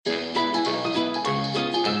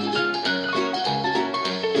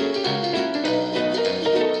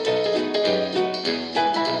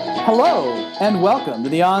Hello, and welcome to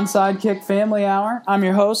the Onside Kick Family Hour. I'm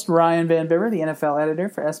your host, Ryan Van Bibber, the NFL editor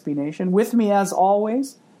for SB Nation. With me, as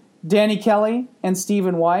always, Danny Kelly and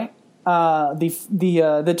Stephen White,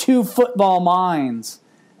 the two football minds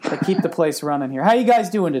that keep the place running here. How you guys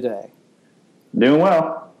doing today? Doing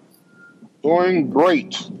well. Doing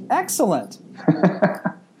great. Excellent.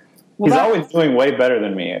 He's always doing way better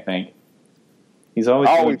than me, I think. He's always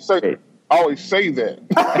I always say that.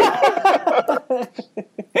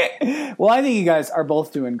 Well, I think you guys are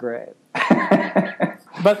both doing great.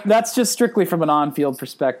 But that's just strictly from an on-field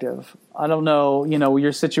perspective. I don't know,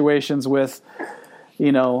 your situations with,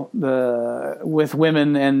 with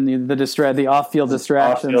women and the off-field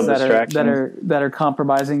distractions that are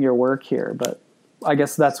compromising your work here. But I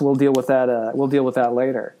guess we'll deal with that. We'll deal with that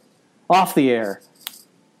later, off the air.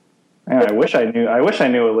 Man, I wish I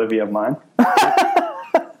knew Olivia Munn.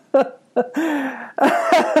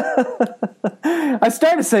 I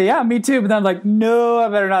started to say, yeah, me too, but then I'm like, no, I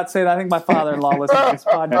better not say that. I think my father-in-law listens to this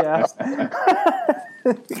podcast.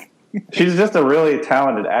 She's just a really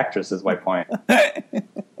talented actress, is my point.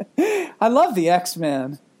 I love the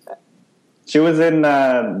X-Men. She was in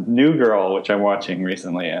New Girl, which I'm watching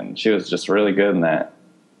recently, and she was just really good in that.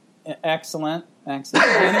 Excellent.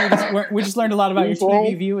 We just learned a lot about your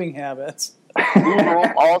TV viewing habits.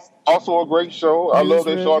 Newsroom, also a great show. I love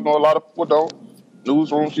that show. I know a lot of people don't.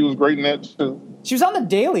 Newsroom, she was great in that too. She was on The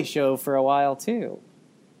Daily Show for a while too.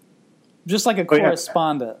 Just like a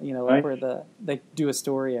correspondent, right. where they do a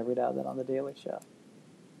story every now and then on The Daily Show.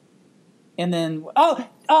 And then,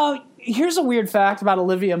 here's a weird fact about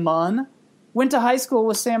Olivia Munn. Went to high school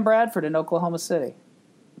with Sam Bradford in Oklahoma City.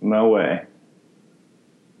 No way.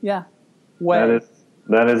 Yeah. Way.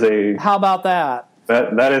 That is a... How about that?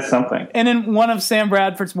 That is something. And in one of Sam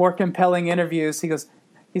Bradford's more compelling interviews,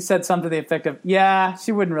 he said something to the effect of, yeah,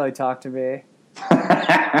 she wouldn't really talk to me.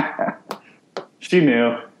 She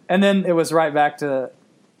knew. And then it was right back to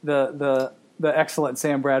the excellent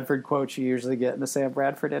Sam Bradford quote you usually get in the Sam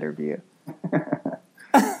Bradford interview.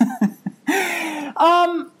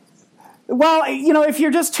 Well, if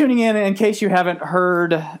you're just tuning in case you haven't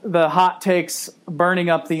heard the hot takes burning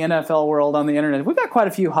up the NFL world on the internet, we've got quite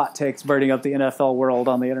a few hot takes burning up the NFL world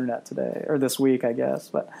on the internet today, or this week, I guess.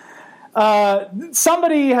 But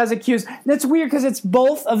somebody has accused, and it's weird because it's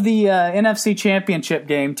both of the NFC Championship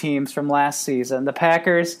game teams from last season, the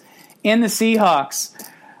Packers and the Seahawks.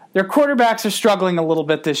 Their quarterbacks are struggling a little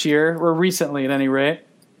bit this year, or recently at any rate.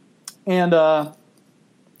 And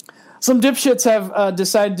some dipshits have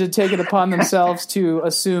decided to take it upon themselves to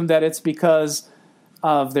assume that it's because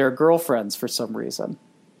of their girlfriends for some reason.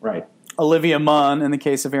 Right. Olivia Munn in the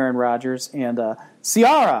case of Aaron Rodgers, and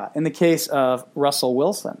Ciara in the case of Russell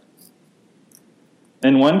Wilson.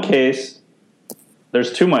 In one case,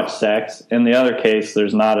 there's too much sex. In the other case,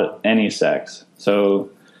 there's not any sex. So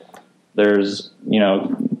there's,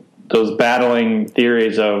 those battling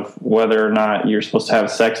theories of whether or not you're supposed to have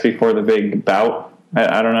sex before the big bout.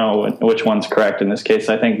 I don't know which one's correct in this case.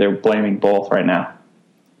 I think they're blaming both right now.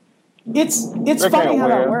 It's funny how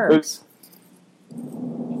that works.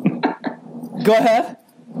 Go ahead.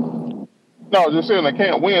 No, just saying they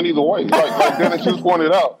can't win either way. Like Dennis just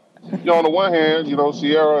pointed out. On the one hand,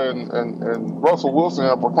 Ciara and Russell Wilson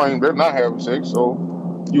have proclaimed they're not having sex,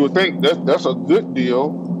 so you would think that's a good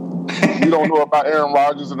deal. We don't know about Aaron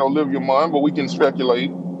Rodgers and Olivia Munn, but we can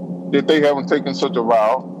speculate that they haven't taken such a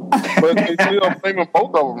vow. But they still blaming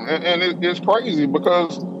both of them. And it's crazy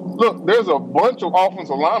because, look, there's a bunch of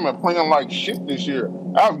offensive linemen playing like shit this year.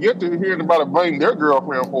 I've yet to hear anybody blame their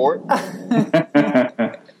girlfriend for it.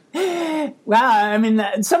 Wow, I mean,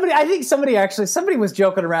 somebody was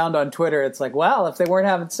joking around on Twitter. It's like, well, if they weren't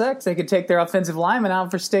having sex, they could take their offensive linemen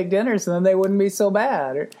out for steak dinners and then they wouldn't be so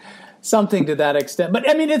bad, or something to that extent. But,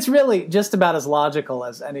 I mean, it's really just about as logical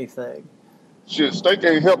as anything. Shit, Steak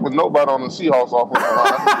ain't helping nobody on the Seahawks offensive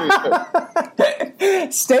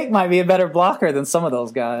line. Steak might be a better blocker than some of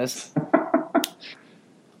those guys.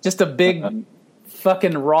 Just a big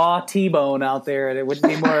fucking raw T-bone out there, and it would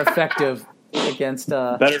be more effective against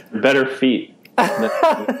better feet.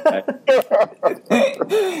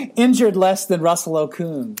 Injured less than Russell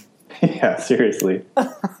Okung. Yeah, seriously.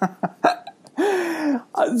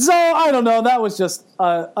 So, I don't know. That was just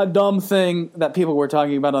a dumb thing that people were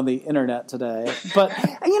talking about on the internet today. But,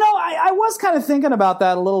 I was kind of thinking about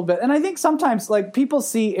that a little bit. And I think sometimes, people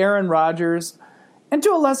see Aaron Rodgers, and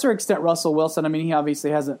to a lesser extent Russell Wilson. I mean, he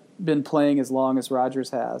obviously hasn't been playing as long as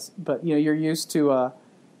Rodgers has. But, you're used to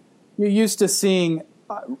seeing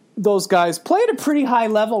those guys play at a pretty high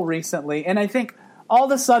level recently. And I think all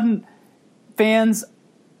of a sudden fans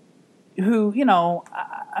who,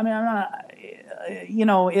 I'm not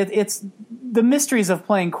it's the mysteries of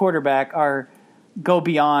playing quarterback go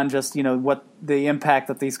beyond just, what the impact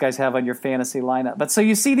that these guys have on your fantasy lineup. But so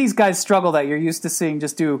you see these guys struggle that you're used to seeing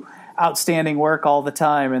just do outstanding work all the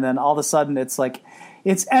time, and then all of a sudden it's like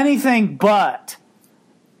it's anything but,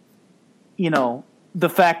 the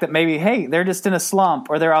fact that maybe, hey, they're just in a slump,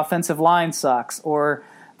 or their offensive line sucks, or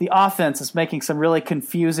the offense is making some really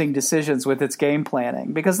confusing decisions with its game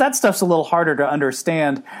planning, because that stuff's a little harder to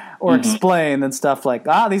understand or explain than stuff like,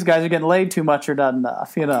 these guys are getting laid too much or not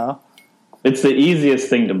enough, It's the easiest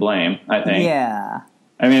thing to blame, I think. Yeah.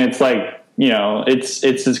 I mean, it's like, it's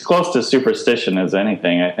as close to superstition as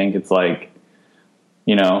anything. I think it's like,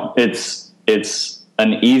 it's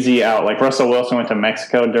an easy out. Like Russell Wilson went to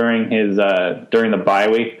Mexico during the bye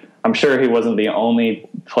week. I'm sure he wasn't the only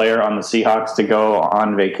player on the Seahawks to go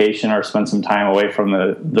on vacation or spend some time away from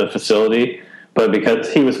the facility. But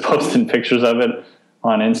because he was posting pictures of it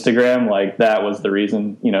on Instagram, like that was the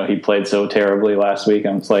reason, he played so terribly last week.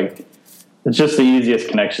 I'm just like, it's just the easiest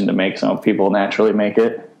connection to make. Some people naturally make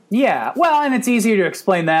it. Yeah, well, and it's easier to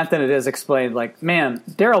explain that than it is explain, like, man,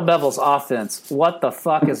 Darrell Bevell's offense, what the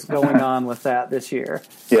fuck is going on with that this year?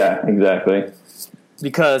 Yeah, exactly.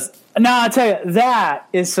 Because, now I'll tell you, that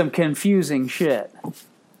is some confusing shit.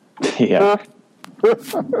 Yeah. I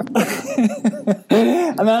was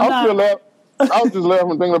just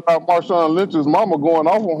laughing thinking about Marshawn Lynch's mama going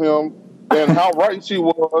off on him and how right she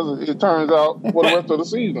was, it turns out, for the rest of the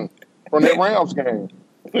season from that Rams game.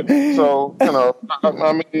 So,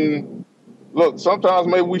 I mean, look, sometimes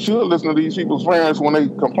maybe we should listen to these people's parents when they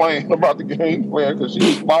complain about the game plan, because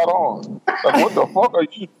she's spot on. Like, what the fuck are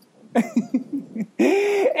you?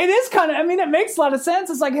 It is kind of, I mean, it makes a lot of sense.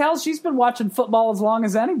 It's like, hell, she's been watching football as long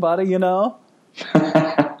as anybody, Yeah.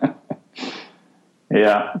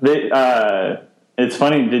 It's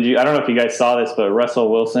funny, I don't know if you guys saw this, but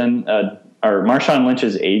Russell Wilson, or Marshawn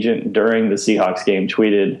Lynch's agent during the Seahawks game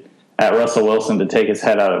tweeted at Russell Wilson to take his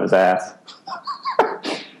head out of his ass.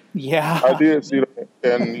 Yeah. I did see that.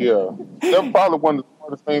 And, that probably wasn't the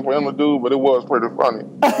smartest thing for him to do, but it was pretty funny.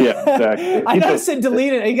 Yeah, exactly. I noticed it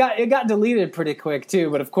deleted. It got deleted pretty quick, too.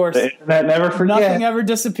 But, of course, the internet never forgets. Nothing ever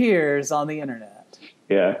disappears on the internet.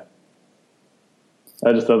 Yeah.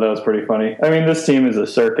 I just thought that was pretty funny. I mean, this team is a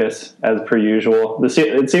circus, as per usual.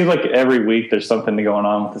 It seems like every week there's something going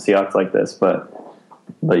on with the Seahawks like this, but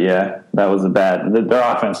yeah, that was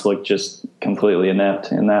their offense looked just completely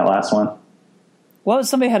inept in that last one. Well,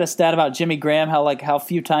 somebody had a stat about Jimmy Graham, how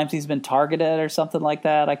few times he's been targeted or something like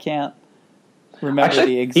that. I can't remember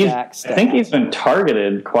the exact stat. I think he's been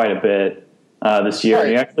targeted quite a bit this year. Right.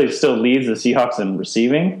 He actually still leads the Seahawks in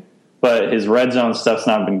receiving, but his red zone stuff's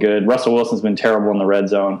not been good. Russell Wilson's been terrible in the red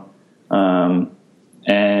zone.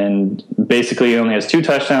 And basically he only has 2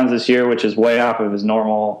 touchdowns this year, which is way off of his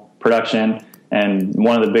normal production. And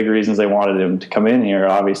one of the big reasons they wanted him to come in here,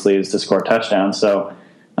 obviously, is to score touchdowns. So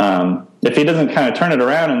if he doesn't kind of turn it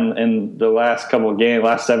around in the last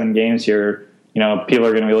 7 games here, people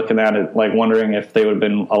are going to be looking at it like wondering if they would have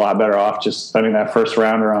been a lot better off just spending that first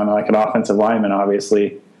rounder on like an offensive lineman,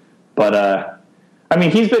 obviously. But I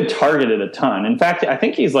mean, he's been targeted a ton. In fact, I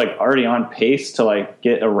think he's like already on pace to like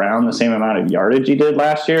get around the same amount of yardage he did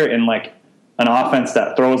last year in like an offense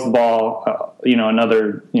that throws the ball,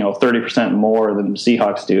 another 30% more than the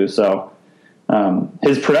Seahawks do. So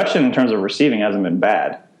his production in terms of receiving hasn't been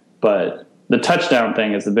bad, but the touchdown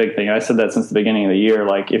thing is the big thing. I said that since the beginning of the year.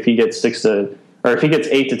 Like if he gets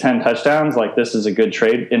 8 to 10 touchdowns, like this is a good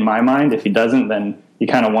trade in my mind. If he doesn't, then you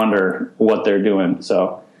kind of wonder what they're doing.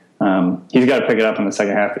 So he's got to pick it up in the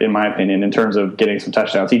second half, in my opinion, in terms of getting some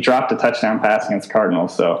touchdowns. He dropped a touchdown pass against the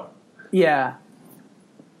Cardinals. So yeah.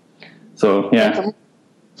 So yeah.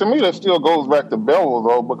 To me, that still goes back to Bevel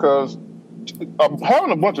though, because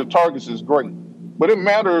having a bunch of targets is great, but it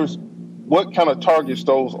matters what kind of targets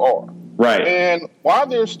those are. Right. And why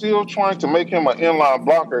they're still trying to make him an inline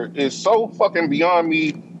blocker is so fucking beyond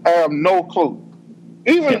me. I have no clue.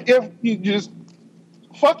 Even if he just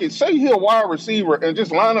say he's a wide receiver and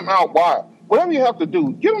just line him out wide. Whatever you have to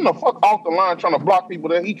do, get him the fuck off the line trying to block people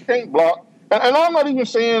that he can't block. And I'm not even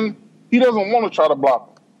saying he doesn't want to try to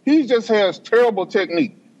block them. He just has terrible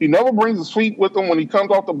technique. He never brings his feet with him when he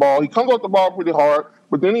comes off the ball. He comes off the ball pretty hard,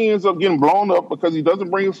 but then he ends up getting blown up because he doesn't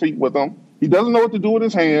bring his feet with him. He doesn't know what to do with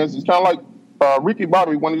his hands. He's kind of like Ricky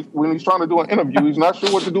Bobby when he's trying to do an interview. He's not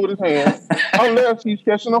sure what to do with his hands unless he's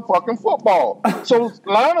catching a fucking football. So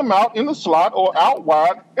line him out in the slot or out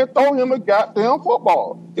wide and throw him a goddamn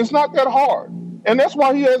football. It's not that hard. And that's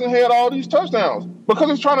why he hasn't had all these touchdowns, because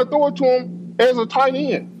he's trying to throw it to him as a tight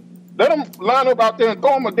end. Let him line up out there and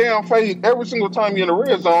throw him a damn fade every single time you're in the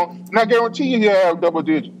red zone, and I guarantee you he'll have double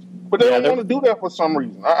digits. but they don't want to do that for some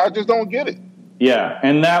reason. I just don't get it. Yeah,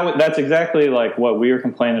 and that's exactly like what we were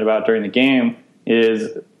complaining about during the game.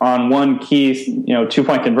 Is on one key,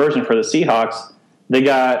 2-point conversion for the Seahawks, they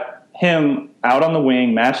got him out on the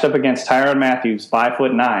wing, matched up against Tyrann Mathieu,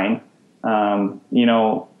 5'9",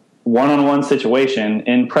 one-on-one situation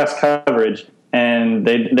in press coverage, and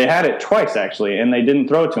they had it twice actually, and they didn't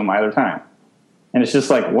throw it to him either time. And it's just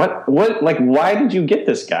like, what, like, why did you get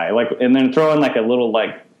this guy? Like, and then throw in like a little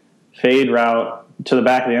like fade route to the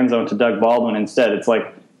back of the end zone to Doug Baldwin instead. It's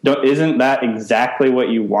like, isn't that exactly what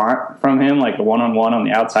you want from him? Like the one-on-one on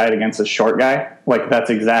the outside against a short guy? Like that's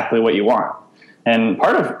exactly what you want. And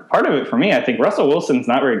part of it for me, I think Russell Wilson's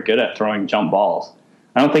not very good at throwing jump balls.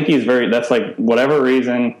 I don't think he's that's like whatever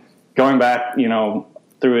reason, going back,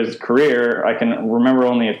 through his career, I can remember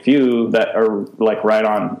only a few that are like right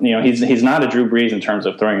on. He's not a Drew Brees in terms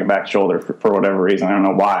of throwing it back shoulder for whatever reason. I don't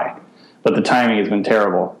know why, but the timing has been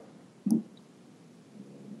terrible.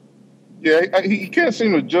 Yeah, he can't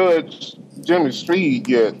seem to judge Jimmy's speed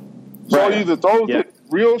yet. So Right. he either throws it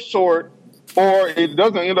real short, or it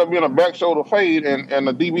doesn't end up being a back shoulder fade, and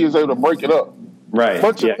the DB is able to break it up. Right.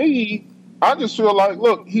 But to me, I just feel like,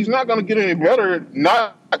 look, he's not going to get any better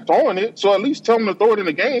not throwing it, so at least tell him to throw it in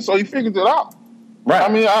the game so he figures it out. Right. I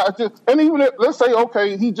mean, and even if, let's say,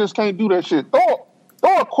 okay, he just can't do that shit.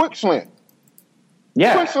 Throw a quick slant.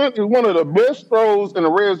 Yeah. Quick slant is one of the best throws in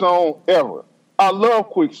the red zone ever. I love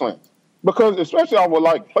quick slants because, especially I would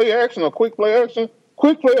like play action or quick play action,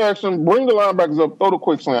 bring the linebackers up, throw the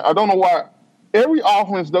quick slant. I don't know why every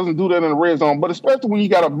offense doesn't do that in the red zone, but especially when you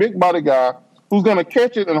got a big body guy who's going to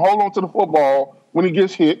catch it and hold on to the football when he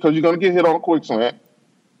gets hit, because you're going to get hit on a quick slant.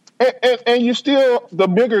 And you're still the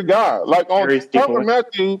bigger guy. Like Tyrann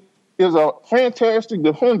Mathieu is a fantastic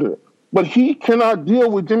defender, but he cannot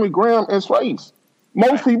deal with Jimmy Graham in space.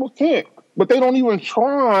 Most people can't, but they don't even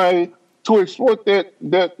try to exploit that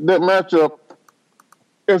matchup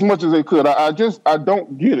as much as they could. I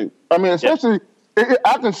don't get it. I mean, especially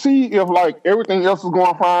I can see if like everything else was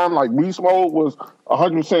going fine, like beast mode was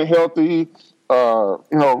 100% healthy.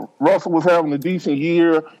 Russell was having a decent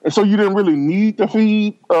year, and so you didn't really need to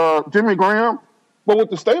feed Jimmy Graham. But with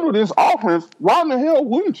the state of this offense, why in the hell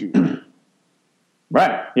wouldn't you?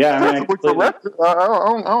 Right. Yeah. I mean,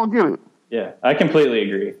 I don't get it. Yeah, I completely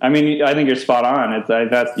agree. I mean, I think you're spot on.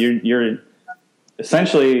 You're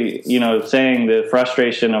essentially, saying the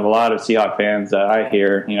frustration of a lot of Seahawks fans that I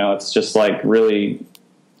hear. It's just like really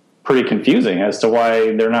pretty confusing as to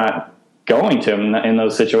why they're not going to him in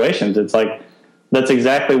those situations. It's like, that's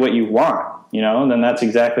exactly what you want, then that's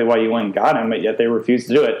exactly why you went and got him, but yet they refuse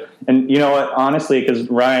to do it. And you know what, honestly, because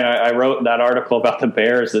Ryan, I wrote that article about the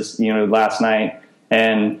Bears last night,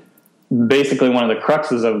 and basically one of the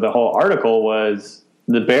cruxes of the whole article was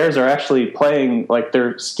the Bears are actually playing, like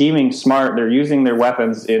they're scheming smart, they're using their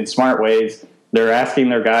weapons in smart ways, they're asking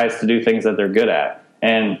their guys to do things that they're good at.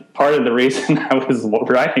 And part of the reason I was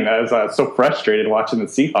writing that is I was so frustrated watching the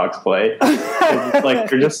Seahawks play. Like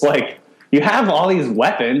they're just like, you have all these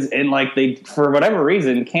weapons, and like they, for whatever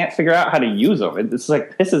reason, can't figure out how to use them. It's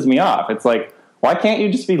like pisses me off. It's like, why can't you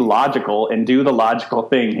just be logical and do the logical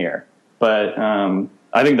thing here? But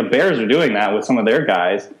I think the Bears are doing that with some of their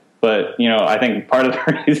guys. But I think part of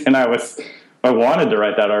the reason I wanted to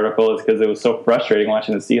write that article is because it was so frustrating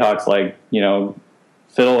watching the Seahawks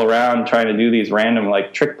fiddle around trying to do these random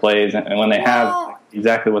like trick plays, and when they have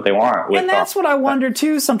exactly what they want. And that's what I wonder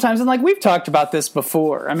too sometimes. And like we've talked about this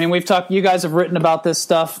before. I mean, you guys have written about this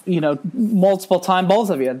stuff, multiple times, both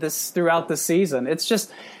of you, throughout the season. It's just,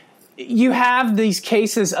 you have these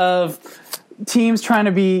cases of teams trying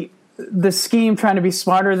to be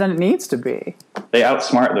smarter than it needs to be. They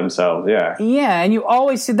outsmart themselves, yeah. Yeah, and you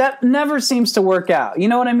always see that never seems to work out. You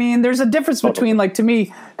know what I mean? There's a difference between, like, to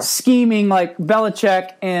me, scheming like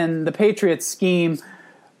Belichick and the Patriots scheme,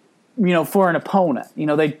 for an opponent.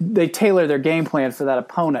 They tailor their game plan for that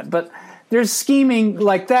opponent. But there's scheming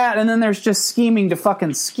like that, and then there's just scheming to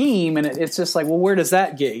fucking scheme, and it's just like, well, where does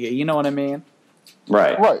that get you? You know what I mean?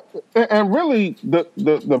 Right. And really,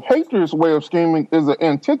 the Patriots' way of scheming is an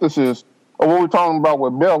antithesis of what we're talking about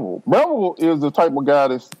with Bevel. Bevel is the type of guy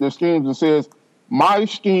that schemes and says, my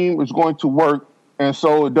scheme is going to work, and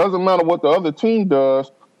so it doesn't matter what the other team does,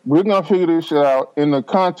 we're going to figure this shit out in the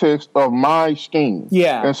context of my scheme.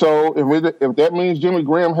 Yeah. And so if that means Jimmy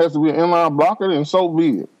Graham has to be an inline blocker, then so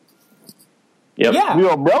be it. Yep. Yeah.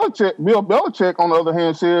 Bill Belichick, on the other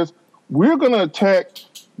hand, says, we're going to attack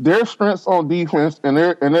their strengths on defense and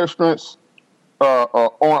their strengths on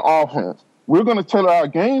offense. We're going to tailor our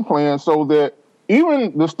game plan so that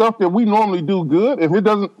even the stuff that we normally do good, if it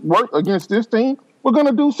doesn't work against this team, we're going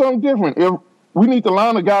to do something different. we need to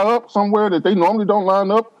line a guy up somewhere that they normally don't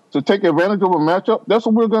line up to take advantage of a matchup, that's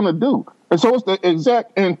what we're going to do. And so it's the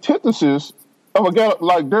exact antithesis of a guy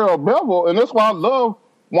like Darrell Bevell, and that's why I love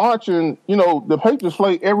watching, the Patriots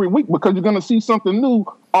play every week, because you're going to see something new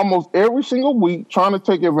almost every single week trying to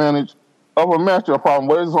take advantage of a matchup problem,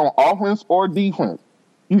 whether it's on offense or defense.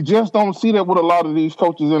 You just don't see that with a lot of these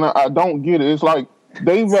coaches, and I don't get it. It's like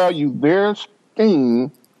they value their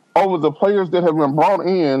scheme over the players that have been brought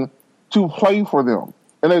in to play for them.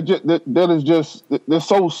 And that's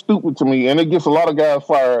so stupid to me, and it gets a lot of guys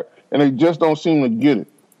fired, and they just don't seem to get it.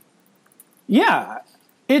 Yeah,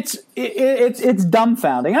 it's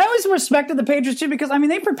dumbfounding. I always respected the Patriots too, because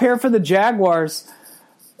they prepare for the Jaguars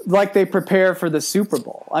like they prepare for the Super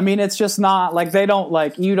Bowl. It's just not like they don't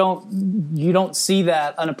like you don't see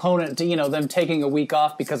that an opponent them taking a week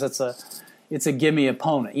off because it's a gimme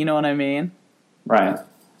opponent. You know what I mean? Right.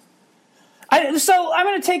 So I'm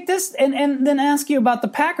going to take this and then ask you about the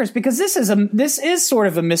Packers, because this is sort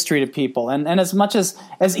of a mystery to people, and as much as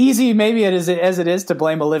easy maybe as it is to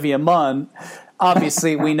blame Olivia Munn,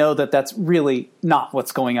 obviously we know that that's really not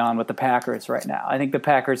what's going on with the Packers right now. I think the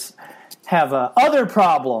Packers have other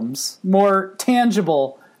problems, more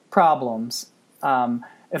tangible problems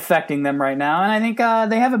affecting them right now, and I think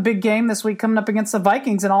they have a big game this week coming up against the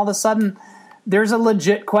Vikings, and all of a sudden there's a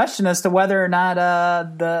legit question as to whether or not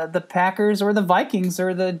the Packers or the Vikings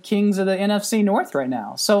are the kings of the NFC North right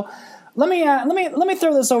now. So let me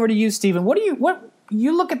throw this over to you, Stephen. What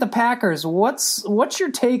you look at the Packers? What's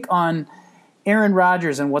your take on Aaron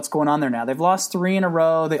Rodgers and what's going on there now? They've lost 3 in a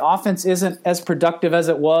row. The offense isn't as productive as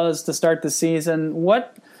it was to start the season.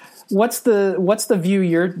 What's the view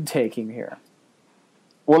you're taking here?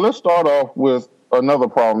 Well, let's start off with another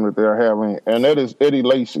problem that they're having, and that is Eddie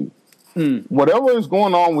Lacy. Whatever is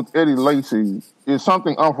going on with Eddie Lacy is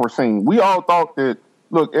something unforeseen. We all thought that,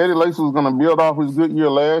 look, Eddie Lacy was going to build off his good year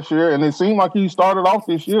last year, and it seemed like he started off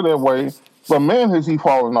this year that way, but man, has he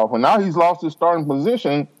fallen off. And now he's lost his starting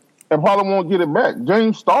position and probably won't get it back.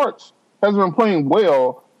 James Starks has been playing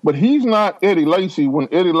well, but he's not Eddie Lacy when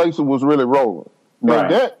Eddie Lacy was really rolling. Right.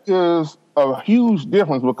 And that is a huge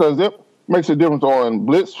difference, because that makes a difference on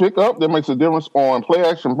blitz pickup, that makes a difference on play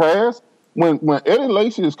action pass. When Eddie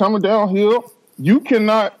Lacy is coming downhill, you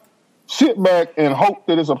cannot sit back and hope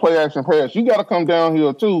that it's a play-action pass. You got to come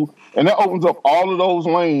downhill, too, and that opens up all of those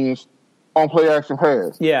lanes on play-action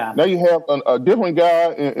pass. Yeah. Now you have a different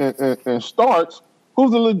guy in Starks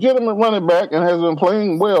who's a legitimate running back and has been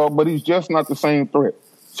playing well, but he's just not the same threat.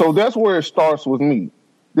 So that's where it starts with me.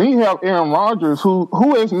 Then you have Aaron Rodgers,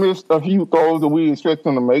 who has missed a few throws that we expect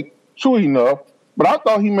him to make, sure enough, but I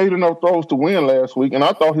thought he made enough throws to win last week, and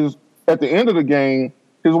I thought at the end of the game,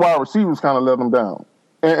 his wide receivers kind of let him down.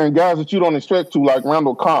 And guys that you don't expect to, like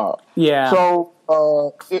Randall Cobb. Yeah. So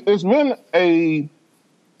it's been a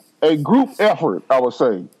group effort, I would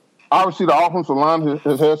say. Obviously, the offensive line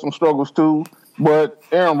has had some struggles too, but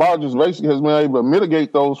Aaron Rodgers basically has been able to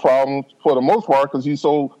mitigate those problems for the most part because he's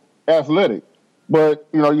so athletic. But,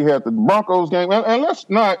 you had the Broncos game, and let's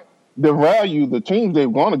not devalue the teams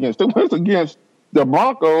they've gone against. They went against the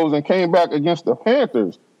Broncos and came back against the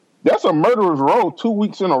Panthers. That's a murderer's row 2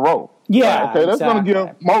 weeks in a row. Yeah, okay, that's going to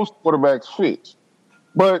give most quarterbacks fits.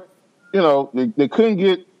 But, they couldn't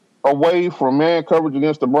get away from man coverage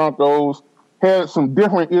against the Broncos, had some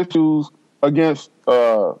different issues against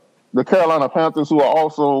the Carolina Panthers, who are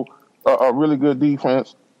also a really good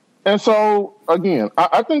defense. And so, again,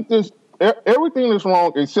 I think everything is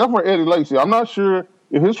wrong except for Eddie Lacy. I'm not sure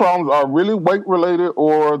if his problems are really weight-related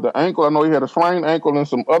or the ankle. I know he had a sprained ankle and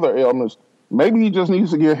some other ailments. Maybe he just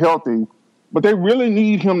needs to get healthy, but they really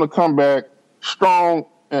need him to come back strong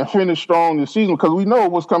and finish strong this season because we know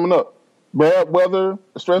what's coming up. Bad weather,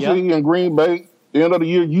 especially in Green Bay, the end of the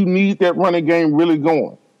year, you need that running game really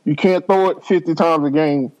going. You can't throw it 50 times a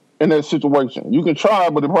game in that situation. You can try,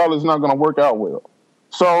 but it probably is not going to work out well.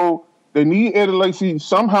 So they need Eddie Lacy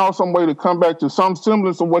somehow, some way to come back to some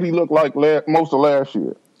semblance of what he looked like most of last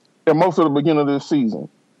year and most of the beginning of this season.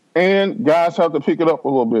 And guys have to pick it up a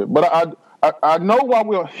little bit. But I know why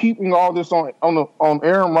we're heaping all this on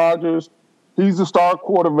Aaron Rodgers. He's the star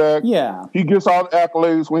quarterback. Yeah. He gets all the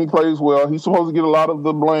accolades when he plays well. He's supposed to get a lot of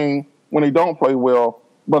the blame when they don't play well.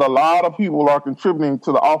 But a lot of people are contributing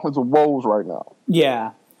to the offensive woes right now.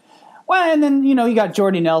 Yeah. Well, and then, you got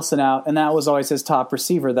Jordy Nelson out, and that was always his top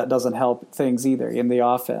receiver. That doesn't help things either in the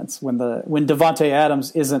offense. When Devontae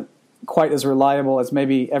Adams isn't quite as reliable as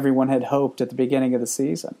maybe everyone had hoped at the beginning of the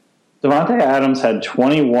season. Devontae Adams had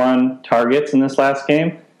 21 targets in this last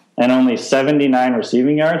game and only 79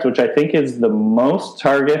 receiving yards, which I think is the most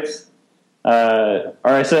targets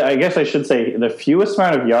I guess I should say the fewest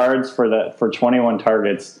amount of yards for 21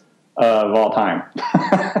 targets of all time.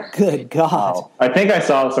 Good God! I think I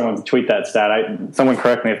saw someone tweet that stat. Someone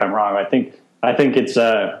correct me if I'm wrong. I think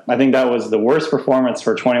that was the worst performance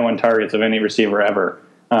for 21 targets of any receiver ever,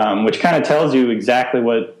 which kind of tells you exactly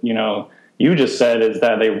what you just said, is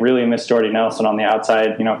that they really miss Jordy Nelson on the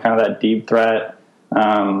outside. Kind of that deep threat.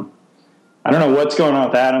 I don't know what's going on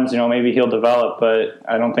with Adams. Maybe he'll develop, but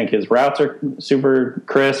I don't think his routes are super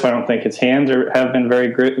crisp. I don't think his hands have been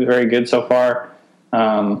very good so far.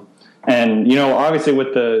 And obviously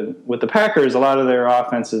with the Packers, a lot of their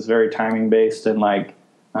offense is very timing based, and with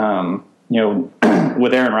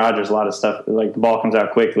Aaron Rodgers, a lot of stuff like the ball comes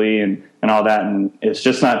out quickly and all that, and it's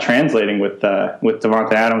just not translating with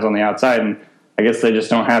Davante Adams on the outside. And I guess they just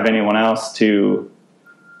don't have anyone else to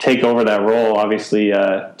take over that role. Obviously,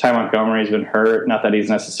 Ty Montgomery's been hurt. Not that he's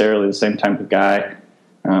necessarily the same type of guy.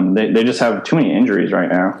 They just have too many injuries right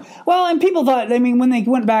now. Well, and people thought, when they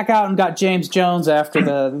went back out and got James Jones after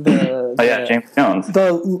James Jones,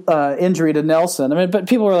 the injury to Nelson. But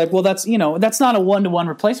people were like, well, that's not a 1-to-1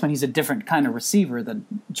 replacement. He's a different kind of receiver than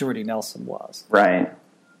Jordy Nelson was, right?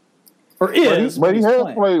 Or is, but he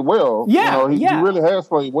has played well. Yeah, he really has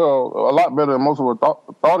played well, a lot better than most of us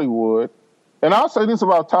thought he would. And I'll say this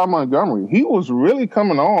about Ty Montgomery. He was really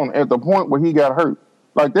coming on at the point where he got hurt.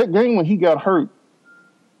 Like that game when he got hurt,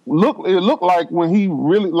 it looked like when he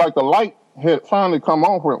really, like the light had finally come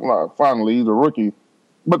on for him. Well, finally, he's a rookie,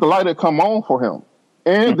 but the light had come on for him.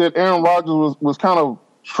 And that Aaron Rodgers was kind of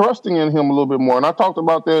trusting in him a little bit more. And I talked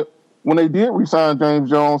about that when they did re-sign James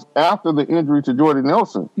Jones after the injury to Jordy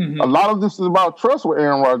Nelson. Mm-hmm. A lot of this is about trust with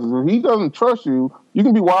Aaron Rodgers. If he doesn't trust you, you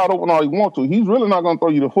can be wide open all you want to. He's really not going to throw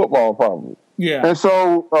you the football, probably. Yeah. And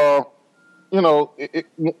so,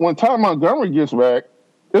 when Ty Montgomery gets back,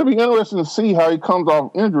 it'll be interesting to see how he comes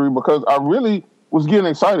off injury, because I really was getting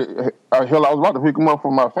excited. I was about to pick him up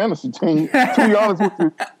for my fantasy team, to be honest with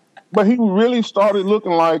you. But he really started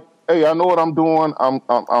looking like, hey, I know what I'm doing.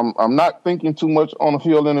 I'm not thinking too much on the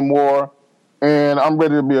field anymore, and I'm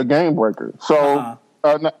ready to be a game breaker. So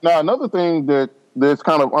now another thing that's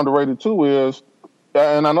kind of underrated too is,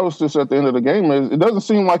 and I noticed this at the end of the game, is it doesn't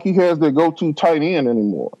seem like he has their go-to tight end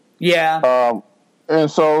anymore. Yeah. And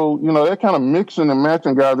so, they're kind of mixing and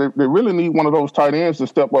matching guys. They really need one of those tight ends to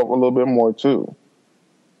step up a little bit more too.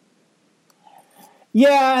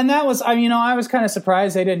 Yeah, and that was, I was kind of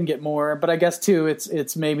surprised they didn't get more, but I guess too,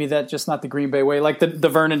 it's maybe that just not the Green Bay way, like the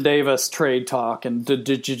Vernon Davis trade talk and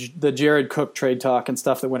the Jared Cook trade talk and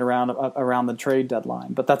stuff that went around the trade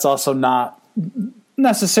deadline. But that's also not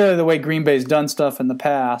necessarily the way Green Bay's done stuff in the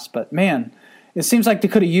past. But man, it seems like they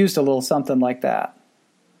could have used a little something like that.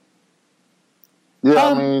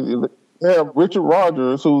 Yeah, they have Richard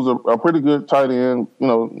Rodgers, who's a pretty good tight end.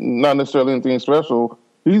 Not necessarily anything special.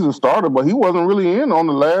 He's a starter, but he wasn't really in on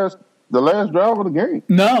the last drive of the game.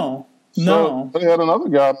 No. They had another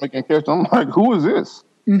guy making catch. I'm like, who is this?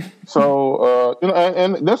 So,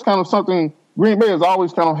 and that's kind of something Green Bay has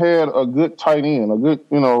always kind of had, a good tight end, a good,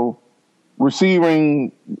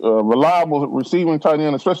 reliable receiving tight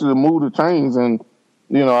end, especially to move the chains. And,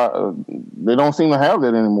 they don't seem to have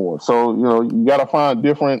that anymore. So, you got to find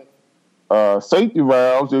different safety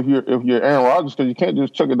valves if you're Aaron Rodgers, because you can't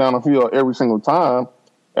just chuck it down the field every single time.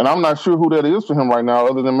 And I'm not sure who that is for him right now,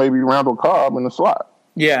 other than maybe Randall Cobb in the slot.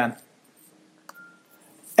 Yeah.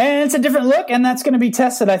 And it's a different look, and that's going to be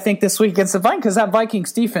tested, I think, this week against the Vikings, because that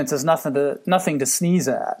Vikings defense is nothing to sneeze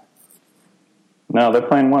at. No, they're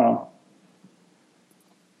playing well.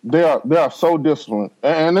 They are so disciplined,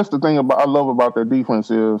 and that's the thing I love about their defense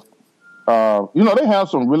is, they have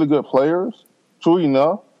some really good players, true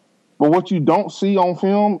enough, but what you don't see on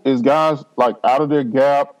film is guys like out of their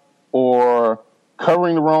gap or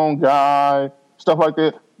covering the wrong guy, stuff like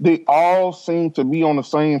that. They all seem to be on the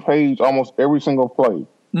same page almost every single play.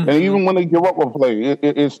 Mm-hmm. And even when they give up a play,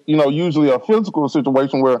 it's usually a physical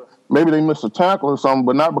situation where maybe they miss a tackle or something,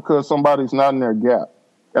 but not because somebody's not in their gap.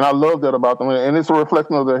 And I love that about them, and it's a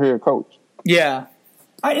reflection of their head coach. Yeah.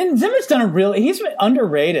 And Zimmer's he's been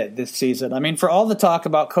underrated this season. For all the talk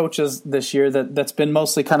about coaches this year, that's been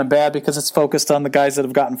mostly kind of bad because it's focused on the guys that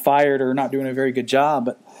have gotten fired or not doing a very good job.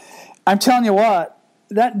 But I'm telling you what,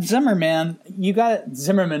 that Zimmerman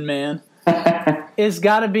man is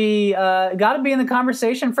got to be in the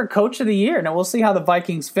conversation for Coach of the Year. Now we'll see how the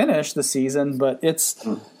Vikings finish the season, but it's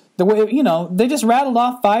the way they just rattled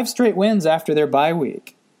off 5 straight wins after their bye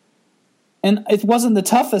week, and it wasn't the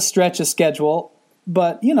toughest stretch of schedule,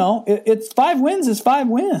 but it's 5 wins is 5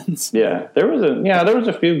 wins. Yeah, there was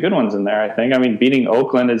a few good ones in there. I think. Beating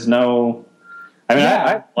Oakland is no.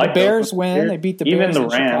 I like the Bears win. They beat the Bears in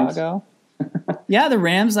Chicago. Yeah, the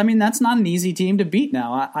Rams, I mean, that's not an easy team to beat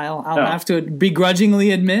now. I'll have to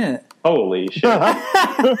begrudgingly admit. Holy shit.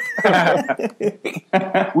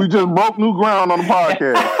 We just broke new ground on the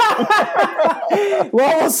podcast.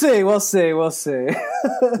 Well, we'll see.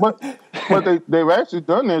 But they've actually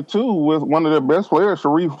done that, too, with one of their best players,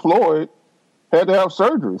 Sharif Floyd, had to have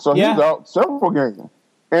surgery. So he's out several games.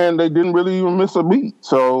 And they didn't really even miss a beat.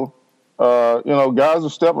 So, guys are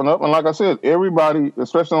stepping up. And like I said, everybody,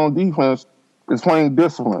 especially on defense, is playing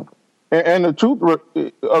discipline. And the truth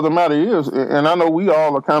of the matter is, and I know we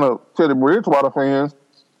all are kind of Teddy Bridgewater fans,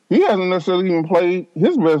 he hasn't necessarily even played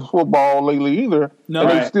his best football lately either, and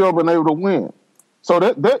they've still been able to win. So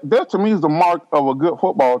that to me is the mark of a good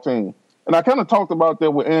football team. And I kind of talked about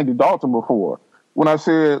that with Andy Dalton before when I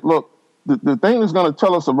said, look, the thing that's going to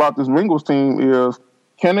tell us about this Bengals team is,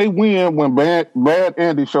 can they win when bad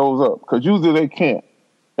Andy shows up? Because usually they can't.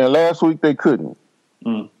 And last week they couldn't.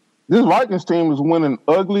 This Vikings team is winning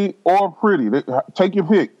ugly or pretty. Take your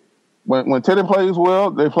pick. When Teddy plays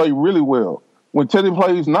well, they play really well. When Teddy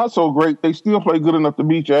plays not so great, they still play good enough to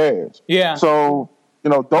beat your ass. Yeah. So,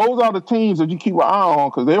 those are the teams that you keep an eye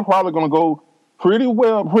on because they're probably going to go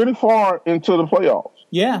pretty far into the playoffs.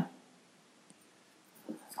 Yeah.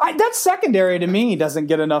 That secondary to me doesn't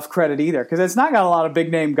get enough credit either because it's not got a lot of big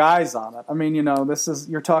name guys on it. I mean,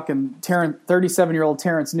 you're talking 37-year-old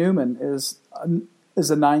Terrence Newman is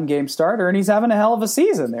a 9-game starter, and he's having a hell of a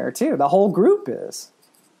season there, too. The whole group is.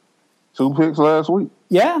 2 picks last week.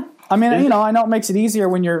 Yeah. I mean, I know it makes it easier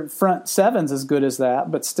when your front seven's as good as that,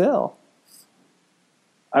 but still.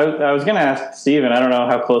 I was going to ask Steven, I don't know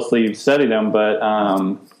how closely you've studied him, but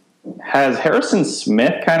has Harrison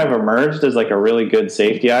Smith kind of emerged as like a really good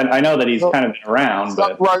safety? I know that he's kind of been around.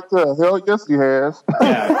 Stop right there. Hell yes, he has.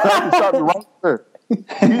 Yeah. Stop you right there.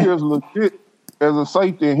 He is legit as a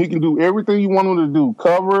safety, and he can do everything you want him to do.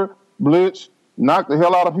 Cover, blitz, knock the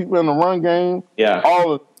hell out of people in the run game. Yeah.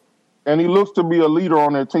 All of it. And he looks to be a leader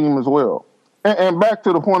on their team as well. And back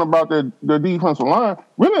to the point about the defensive line,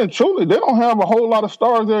 really and truly, they don't have a whole lot of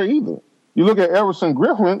stars there either. You look at Everson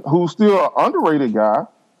Griffin, who's still an underrated guy,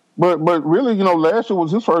 but really, last year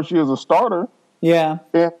was his first year as a starter. Yeah.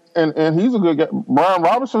 And he's a good guy. Brian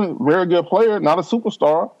Robinson, very good player, not a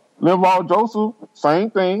superstar. Linval Joseph, same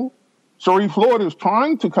thing. Sharif Floyd is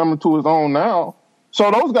trying to come into his own now. So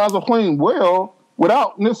those guys are playing well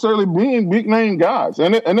without necessarily being big-name guys.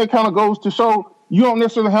 And it kind of goes to show you don't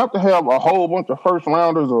necessarily have to have a whole bunch of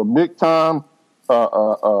first-rounders or big-time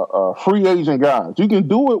free agent guys. You can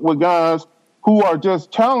do it with guys who are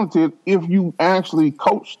just talented if you actually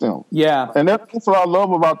coach them. Yeah. And that's what I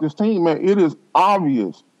love about this team, man. It is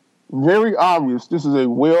obvious, very obvious, this is a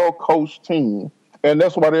well-coached team. And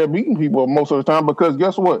that's why they're beating people most of the time because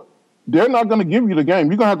guess what? They're not going to give you the game.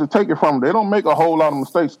 You're going to have to take it from them. They don't make a whole lot of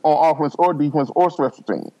mistakes on offense or defense or special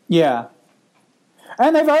teams. Yeah.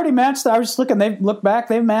 And they've already matched. I was just looking. They've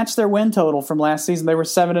matched their win total from last season. They were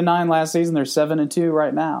 7-9 last season. They're 7-2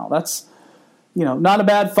 right now. That's, not a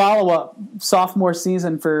bad follow-up sophomore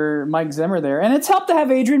season for Mike Zimmer there. And it's helped to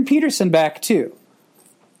have Adrian Peterson back too.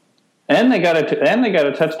 And they got a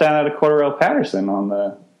touchdown out of Cordarrelle Patterson on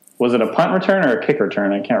the. Was it a punt return or a kick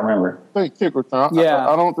return? I can't remember. I think kick return. Yeah.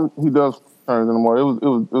 I don't think he does returns anymore. It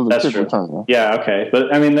was a kick return. Man. Yeah, okay.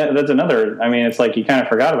 But, I mean, that's another – I mean, it's like you kind of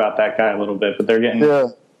forgot about that guy a little bit, but they're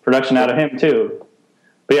getting production out of him too.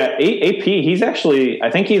 But, yeah, AP, he's actually –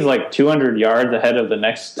 I think he's like 200 yards ahead of the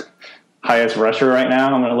next highest rusher right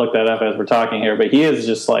now. I'm going to look that up as we're talking here. But he is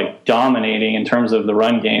just like dominating in terms of the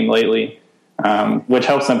run game lately, which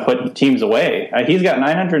helps them put teams away. He's got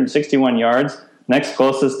 961 yards. Next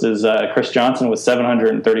closest is Chris Johnson with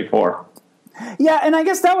 734. Yeah, and I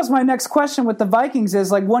guess that was my next question with the Vikings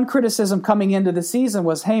is, like, one criticism coming into the season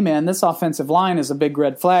was, hey, man, this offensive line is a big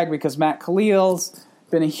red flag because Matt Khalil's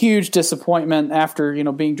been a huge disappointment after,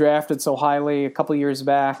 being drafted so highly a couple years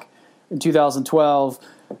back in 2012,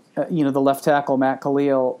 the left tackle, Matt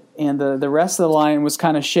Khalil, and the rest of the line was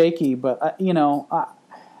kind of shaky. But,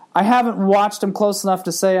 I haven't watched them close enough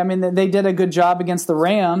to say, I mean, they did a good job against the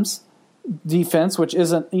Rams defense, which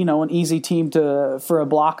isn't, an easy team for a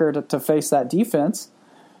blocker to face that defense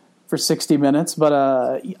for 60 minutes. But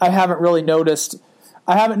I haven't noticed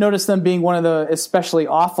them being one of the especially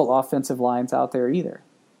awful offensive lines out there either.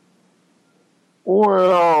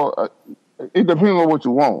 Well, it depends on what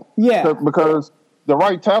you want. Yeah. Because the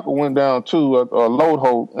right tackle went down too, a load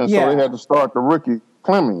hold, and so they had to start the rookie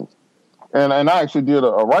Clemmings. And I actually did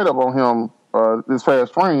a write-up on him this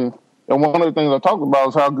past spring. And one of the things I talked about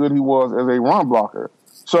is how good he was as a run blocker.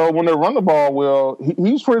 So when they run the ball well,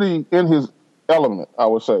 he's pretty in his element, I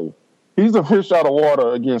would say. he's a fish out of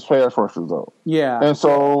water against pass rushers, though. Yeah. And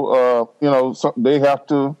so, they have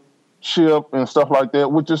to chip and stuff like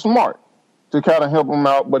that, which is smart to kind of help him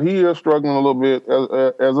out. But he is struggling a little bit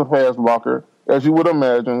as a pass blocker, as you would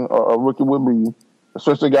imagine a rookie would be,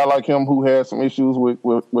 especially a guy like him who has some issues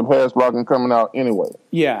with pass blocking coming out anyway.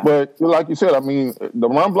 Yeah. But like you said, I mean, the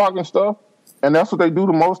run blocking stuff, and that's what they do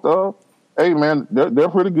the most of. Hey, man, they're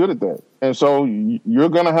pretty good at that. And so you're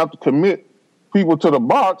going to have to commit people to the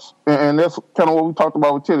box, and that's kind of what we talked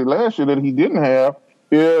about with Teddy last year that he didn't have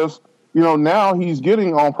is, now he's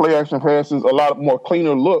getting on play-action passes a lot more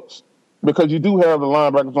cleaner looks because you do have the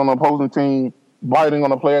linebackers on the opposing team biting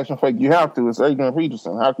on a play-action fake. You have to. It's Adrian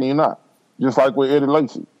Peterson. How can you not? Just like with Eddie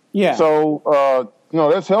Lacy. Yeah. So,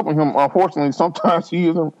 that's helping him. Unfortunately, sometimes he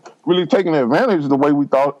isn't really taking advantage the way we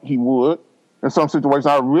thought he would in some situations.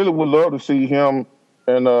 I really would love to see him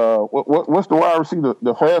and what's the wide receiver,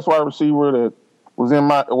 the fast wide receiver that was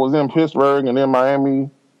in Pittsburgh and then Miami.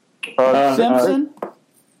 Simpson?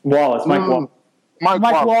 Wallace, Mike Wallace.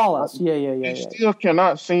 Mike Wallace. Yeah. He still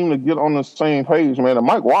cannot seem to get on the same page, man. And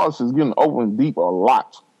Mike Wallace is getting open deep a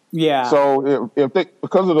lot. Yeah. So if they,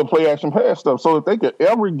 because of the play action pass stuff, so if they could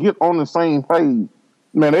ever get on the same page,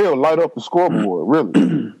 man, they'll light up the scoreboard,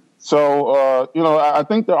 really. So, I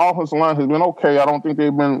think their offensive line has been okay. I don't think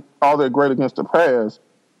they've been all that great against the pass.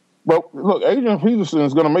 But look, Adrian Peterson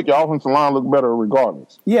is going to make your offensive line look better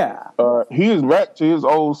regardless. Yeah. He is back to his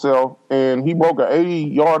old self, and he broke an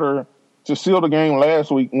 80-yarder to seal the game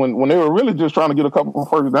last week when they were really just trying to get a couple of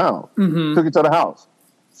first downs. Mm-hmm. Took it to the house.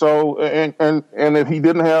 So, and if he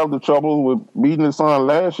didn't have the trouble with beating his son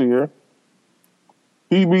last year,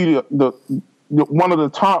 he'd be the one of the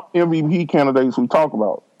top MVP candidates we talk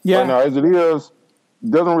about. Yeah. Right now, as it is,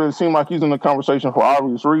 doesn't really seem like he's in the conversation for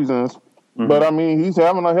obvious reasons. Mm-hmm. But, I mean, he's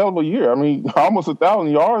having a hell of a year. I mean, almost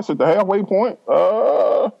 1,000 yards at the halfway point.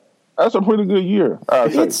 That's a pretty good year,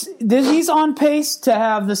 I'd say. He's on pace to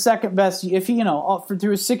have the second best. If he,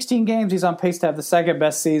 through 16 games, he's on pace to have the second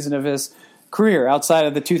best season of his career outside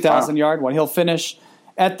of the 2,000-yard one. He'll finish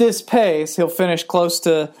at this pace. He'll finish close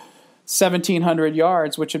to 1,700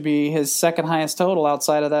 yards, which would be his second highest total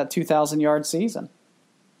outside of that 2,000-yard season.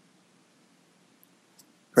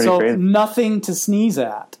 Pretty crazy. Nothing to sneeze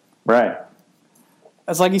at. Right.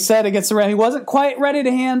 As like he said against the Rams, he wasn't quite ready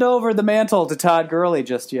to hand over the mantle to Todd Gurley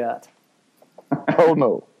just yet. Oh,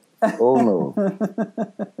 no. Oh, no.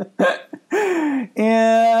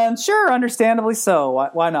 And sure, understandably so.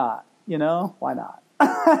 Why not? Why not?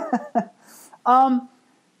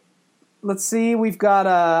 Let's see. We've got.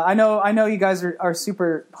 I know. You guys are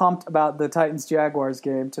super pumped about the Titans-Jaguars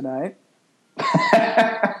game tonight.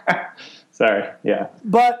 Sorry. Yeah.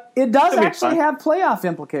 But it does actually have playoff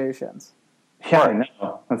implications. Yeah, I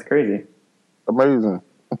know. That's crazy. Amazing.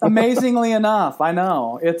 Amazingly enough, I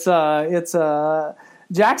know. It's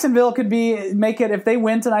Jacksonville could make it if they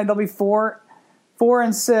win tonight. They'll be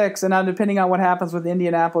 4-6, and now depending on what happens with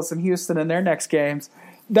Indianapolis and Houston in their next games,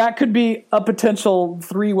 that could be a potential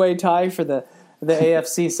three-way tie for the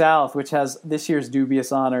AFC South, which has this year's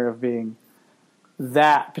dubious honor of being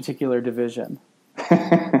that particular division.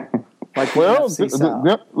 Like look,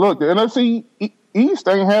 the NFC East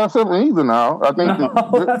ain't half something either now. I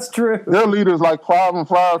think that's true. Their leader's like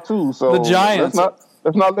 5-5 too. So the Giants.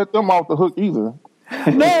 Let's not let them off the hook either.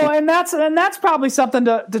 No, and that's probably something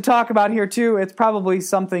to talk about here too. It's probably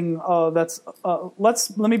something that's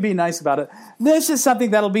let me be nice about it. This is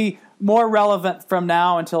something that'll be more relevant from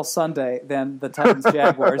now until Sunday than the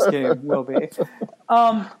Titans-Jaguars game will be.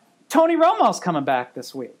 Tony Romo's coming back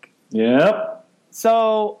this week. Yep.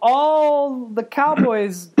 So all the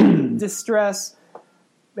Cowboys' distress,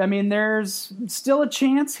 I mean, there's still a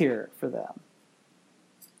chance here for them.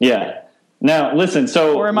 Yeah. Now, listen,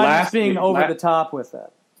 or am I just being over the top with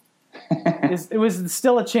it? It was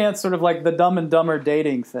still a chance, sort of like the Dumb and Dumber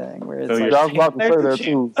dating thing. Where it's I was about to say that,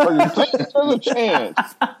 too. There's a chance.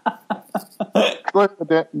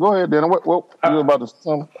 Go ahead, Dan. What you about to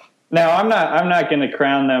say? Now, I'm not going to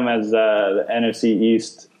crown them as the NFC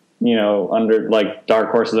East, under like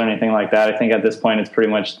dark horses or anything like that. I think at this point it's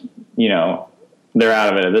pretty much, they're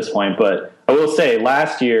out of it at this point. But I will say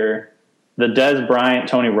last year, the Dez Bryant,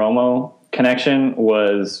 Tony Romo connection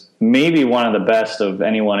was maybe one of the best of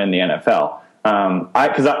anyone in the NFL.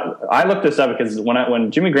 I looked this up because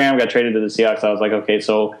when Jimmy Graham got traded to the Seahawks, I was like, okay,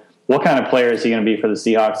 so what kind of player is he going to be for the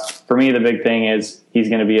Seahawks? For me, the big thing is he's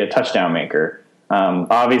going to be a touchdown maker.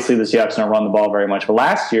 Obviously, the Seahawks don't run the ball very much, but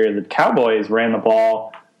last year the Cowboys ran the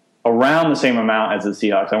ball around the same amount as the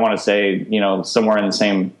Seahawks. I want to say, somewhere in the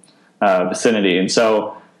same vicinity. And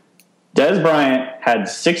so Dez Bryant had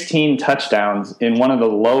 16 touchdowns in one of the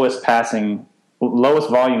lowest passing lowest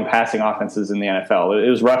volume passing offenses in the NFL. It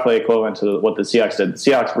was roughly equivalent to what the Seahawks did. The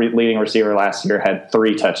Seahawks leading receiver last year had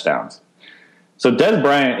 3 touchdowns. So Des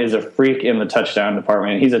Bryant is a freak in the touchdown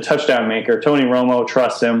department. He's a touchdown maker. Tony Romo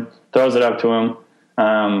trusts him, throws it up to him.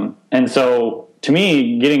 And so to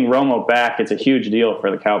me, getting Romo back, it's a huge deal for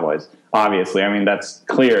the Cowboys, obviously. I mean, that's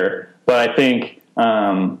clear. But I think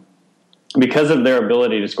because of their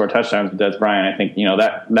ability to score touchdowns with Des Bryant, I think,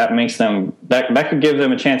 that makes them – that could give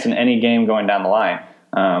them a chance in any game going down the line.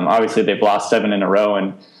 Obviously, they've lost 7 in a row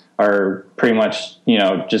and are pretty much,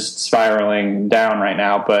 just spiraling down right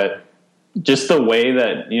now. But just the way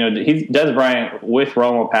that, Des Bryant with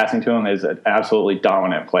Romo passing to him is an absolutely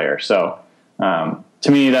dominant player. So to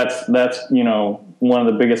me, that's one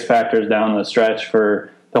of the biggest factors down the stretch for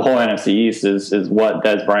the whole NFC East is what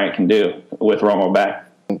Des Bryant can do with Romo back.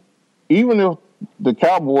 Even if the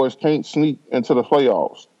Cowboys can't sneak into the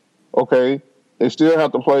playoffs, okay, they still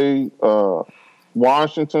have to play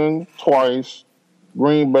Washington twice,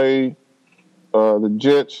 Green Bay, the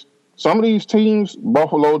Jets. Some of these teams,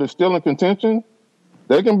 Buffalo, that's still in contention,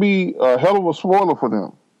 they can be a hell of a spoiler for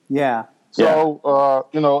them. Yeah. So,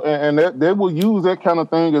 and they will use that kind of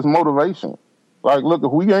thing as motivation. Like, look,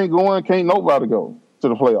 if we ain't going, can't nobody go to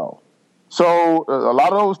the playoffs. So a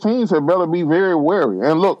lot of those teams have better be very wary.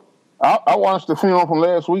 And look, I watched the film from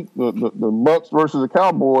last week, the Bucks versus the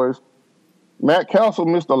Cowboys. Matt Castle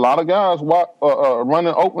missed a lot of guys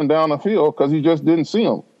running open down the field because he just didn't see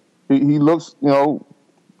them. He looks, he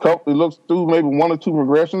looks through maybe 1 or 2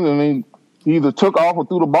 progressions, and he either took off or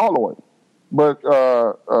threw the ball away. But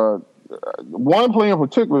one play in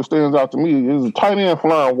particular stands out to me. Is a tight end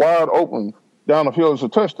flying wide open down the field. It's a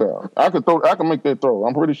touchdown. I could make that throw.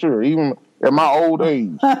 I'm pretty sure, even at my old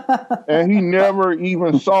age. And he never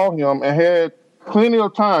even saw him and had plenty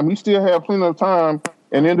of time. He still had plenty of time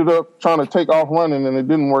and ended up trying to take off running, and it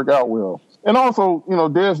didn't work out well. And also,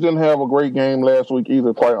 Dez didn't have a great game last week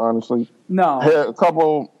either, quite honestly. No. Had a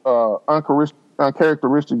couple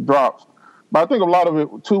uncharacteristic drops. But I think a lot of it,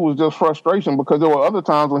 too, was just frustration because there were other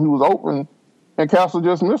times when he was open and Castle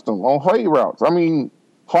just missed him on fade routes. I mean,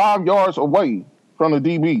 5 yards away from the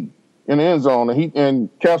DB in the end zone,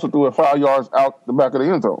 and Castle threw it 5 yards out the back of the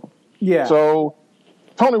end zone. Yeah. So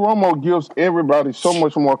Tony Romo gives everybody so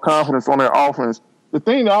much more confidence on their offense. The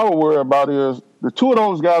thing that I would worry about is the 2 of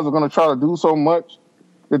those guys are going to try to do so much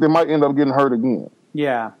that they might end up getting hurt again.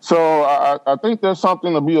 Yeah. So I think there's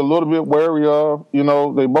something to be a little bit wary of.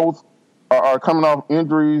 They both are coming off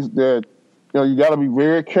injuries that, you got to be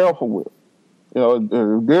very careful with.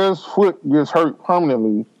 If their foot gets hurt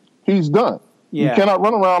permanently, he's done. Yeah. You cannot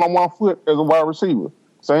run around on 1 foot as a wide receiver.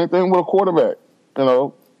 Same thing with a quarterback.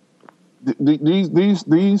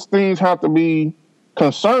 These things have to be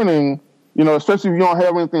concerning, especially if you don't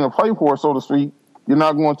have anything to play for, so to speak. You're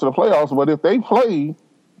not going to the playoffs. But if they play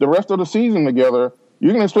the rest of the season together,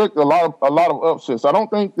 you can expect a lot of upsets. I don't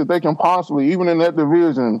think that they can possibly, even in that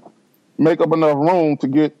division, make up enough room to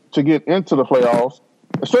get into the playoffs,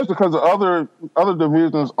 especially because the other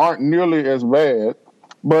divisions aren't nearly as bad,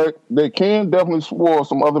 but they can definitely spoil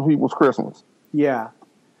some other people's Christmas. Yeah.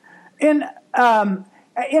 And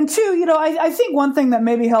two, I think one thing that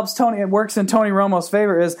maybe helps Tony, it works in Tony Romo's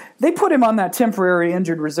favor, is they put him on that temporary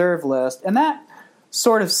injured reserve list, and that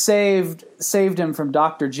sort of saved him from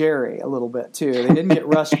Dr. Jerry a little bit too. They didn't get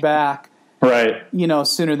rushed back, right?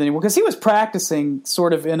 Sooner than he because he was practicing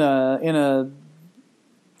sort of in a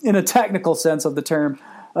technical sense of the term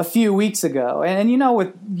a few weeks ago, and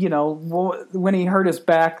when he hurt his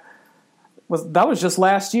back. That was just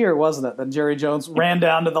last year, wasn't it? That Jerry Jones ran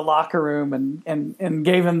down to the locker room and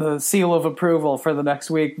gave him the seal of approval for the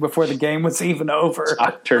next week before the game was even over.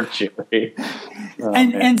 Dr. Jerry.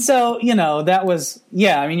 And so, that was,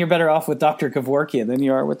 you're better off with Dr. Kevorkian than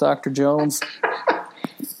you are with Dr. Jones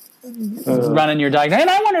running your diagnosis. And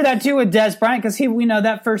I wonder that too with Des Bryant because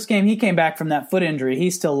that first game he came back from that foot injury,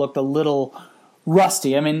 he still looked a little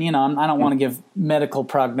rusty. I mean, I don't want to give medical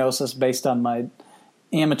prognosis based on my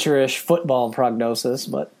amateurish football prognosis,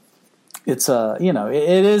 but it's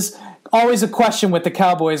it is always a question with the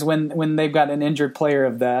Cowboys when they've got an injured player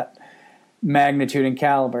of that magnitude and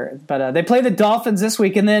caliber. But they play the Dolphins this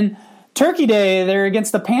week, and then Turkey Day they're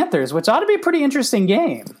against the Panthers, which ought to be a pretty interesting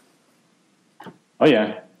game. Oh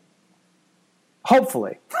yeah.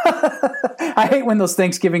 Hopefully. I hate when those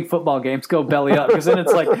Thanksgiving football games go belly up because then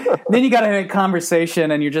it's like, then you got to have a conversation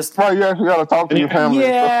and you're just. Well, you actually got to talk to your family.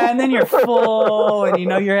 Yeah, and then you're full and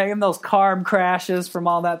you're having those carb crashes from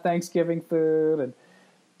all that Thanksgiving food and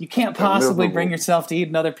you can't possibly bring yourself to eat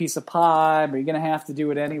another piece of pie, but you're going to have to do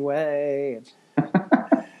it anyway.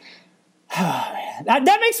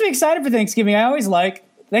 That makes me excited for Thanksgiving. I always like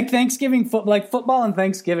Like Thanksgiving, like football and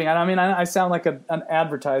Thanksgiving. I mean, I sound like an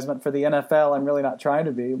advertisement for the NFL. I'm really not trying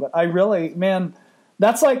to be, but I really, man,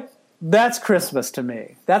 that's Christmas to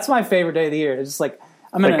me. That's my favorite day of the year. It's just like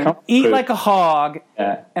I'm going to eat like a hog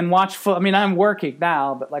and watch foot. I mean, I'm working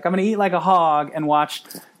now, but like I'm going to eat like a hog and watch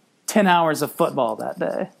 10 hours of football that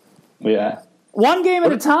day. Yeah. One game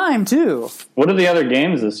at a time, too. What are the other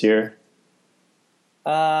games this year?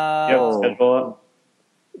 You have to schedule up?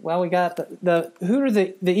 Well, we got who are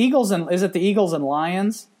the Eagles and is it the Eagles and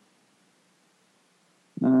Lions?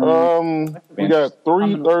 We got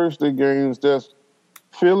 3 Thursday games. That's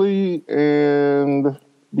Philly and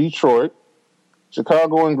Detroit,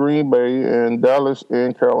 Chicago and Green Bay, and Dallas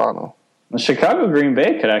and Carolina. The Chicago Green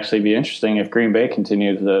Bay could actually be interesting if Green Bay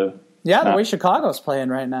continues the way Chicago's playing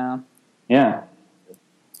right now. Yeah.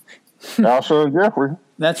 Alshon Jeffrey.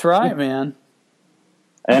 That's right, man.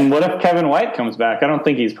 And what if Kevin White comes back? I don't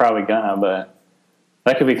think he's probably gonna, but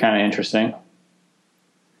that could be kind of interesting.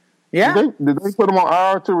 Yeah. Did they put him on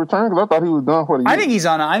IR to return? Because I thought he was done for the year. I think he's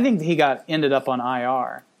on. I think he ended up on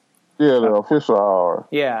IR. Yeah, the official IR.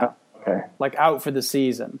 Yeah. Okay. Like out for the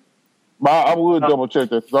season. But I would double check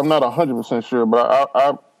that because I'm not 100% sure. But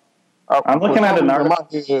I'm looking at an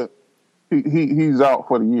article. He's out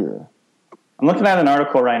for the year. I'm looking at an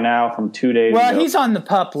article right now from 2 days ago. Well, he's on the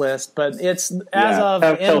PUP list, but it's as of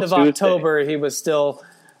the end of October, he was still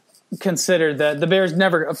considered that the Bears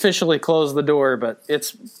never officially closed the door, but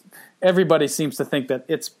everybody seems to think that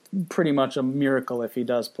it's pretty much a miracle if he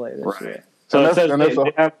does play this year. So it says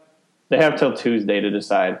they have till Tuesday to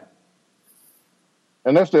decide.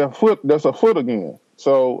 And that's their foot. That's a foot again.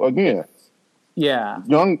 So again, yeah,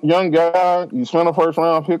 young guy. You spend a first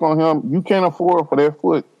round pick on him. You can't afford for that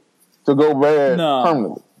foot to go bad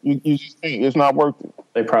permanently. You just think it's not worth it.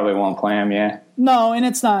 They probably won't play him, yeah. No, and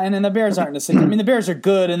it's not. And then the Bears aren't in a situation. I mean, the Bears are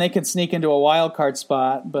good and they can sneak into a wild card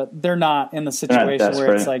spot, but they're not in the situation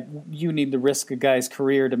where it's like you need to risk a guy's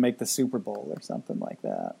career to make the Super Bowl or something like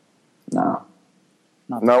that. No.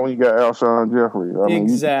 Not when you got Alshon Jeffrey. I mean,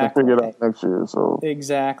 exactly. You can figure it out next year. So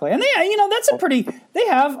exactly, and they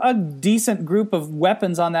have a decent group of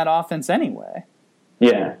weapons on that offense anyway.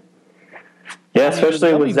 Yeah. Yeah,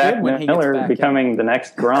 especially with Zach Miller becoming the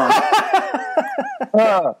next Gronk.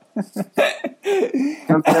 And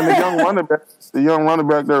the young running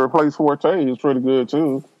back that replaced Forte is pretty good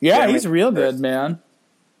too. Yeah, he's real good, man.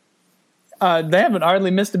 They haven't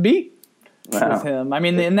hardly missed a beat with him. I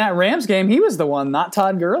mean, in that Rams game, he was the one, not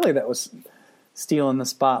Todd Gurley, that was stealing the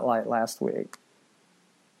spotlight last week.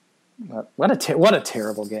 But what a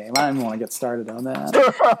terrible game! I don't even want to get started on that.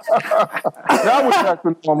 That was back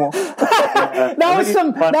to normal.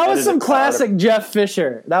 That was some classic Jeff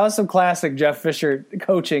Fisher. That was some classic Jeff Fisher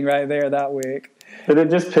coaching right there that week. Did it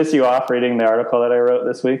just piss you off reading the article that I wrote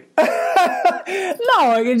this week?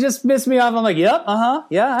 No, it just pissed me off. I'm like, yep,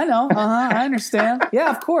 yeah, I know, I understand. Yeah,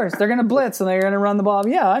 of course, they're going to blitz and they're going to run the ball.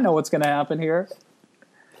 Yeah, I know what's going to happen here.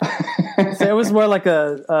 So it was more like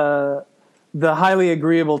the highly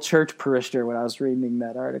agreeable church parishioner when I was reading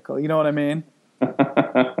that article. You know what I mean?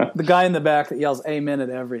 The guy in the back that yells amen at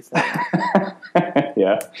everything.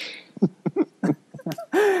 Yeah.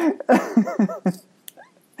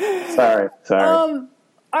 Sorry.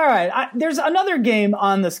 All right. There's another game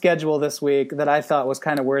on the schedule this week that I thought was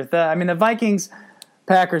kind of worth it. I mean, the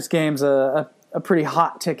Vikings-Packers game's a pretty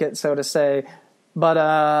hot ticket, so to say. But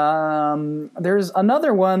there's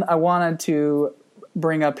another one I wanted to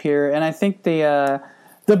bring up here, and I think the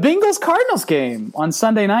Bengals-Cardinals game on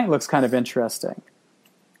Sunday night looks kind of interesting.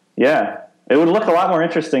 Yeah. It would look a lot more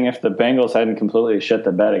interesting if the Bengals hadn't completely shit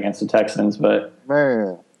the bed against the Texans, but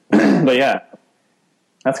but yeah.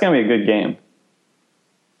 That's going to be a good game.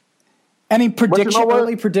 Any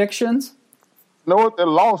early predictions? You know what? That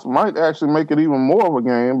loss might actually make it even more of a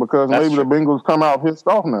game because maybe the Bengals come out pissed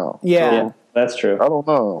off now. Yeah, that's true. I don't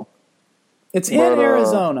know. It's in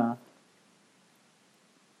Arizona.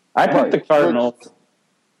 I picked the Cardinals.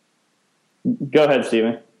 Go ahead,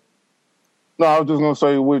 Steven. No, I was just going to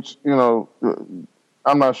say which,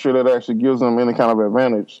 I'm not sure that actually gives them any kind of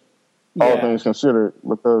advantage, all things considered,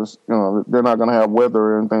 because, they're not going to have weather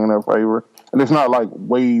or anything in their favor. And it's not like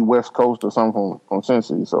way West Coast or something from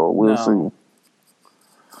Cincy, so we'll see.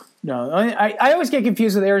 No, I always get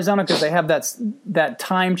confused with Arizona because they have that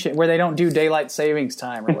time where they don't do daylight savings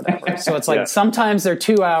time or whatever. So it's like sometimes they're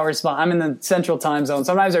 2 hours behind. I'm in the central time zone.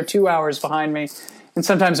 Sometimes they're 2 hours behind me, and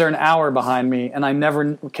sometimes they're an hour behind me, and I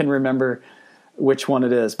never can remember which one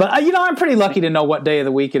it is. But, I'm pretty lucky to know what day of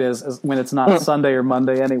the week it is when it's not Sunday or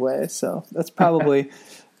Monday anyway. So that's probably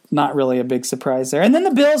not really a big surprise there. And then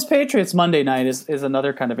the Bills-Patriots Monday night is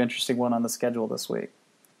another kind of interesting one on the schedule this week.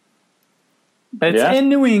 It's in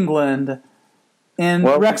New England. And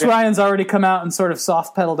Rex Ryan's already come out and sort of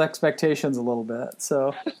soft-pedaled expectations a little bit.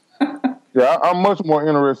 So, yeah, I'm much more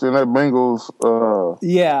interested in that Bengals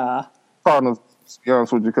Cardinals, to be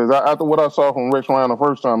honest with you, because after what I saw from Rex Ryan the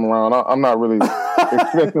first time around, I'm not really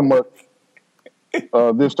expecting much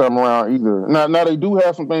this time around either. Now, they do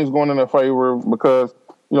have some things going in their favor because,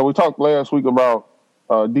 we talked last week about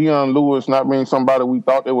Deion Lewis not being somebody we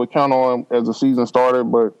thought they would count on as the season started,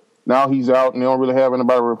 but now he's out and they don't really have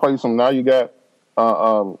anybody to replace him. Now you got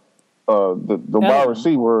the wide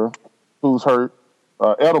receiver who's hurt,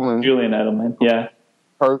 Edelman. Julian Edelman, yeah.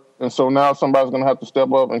 Hurt. And so now somebody's going to have to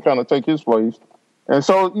step up and kind of take his place. And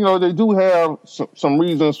so, they do have some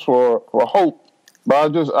reasons for hope,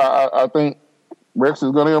 but I think Rex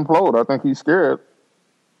is going to implode. I think he's scared,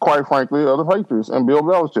 quite frankly, of the Patriots and Bill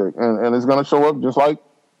Belichick. And it's going to show up just like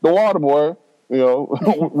the water boy.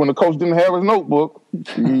 When the coach didn't have his notebook,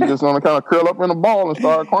 he's just going to kind of curl up in a ball and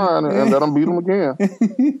start crying and let him beat him again.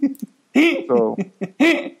 So,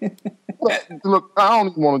 look, I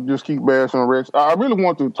don't even want to just keep bashing Rex. I really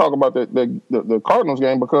want to talk about the Cardinals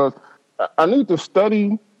game because I need to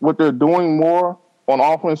study what they're doing more on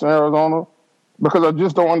offense in Arizona because I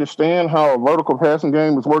just don't understand how a vertical passing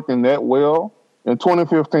game is working that well in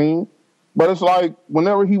 2015. But it's like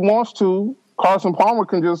whenever he wants to, Carson Palmer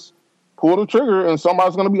can just pull the trigger and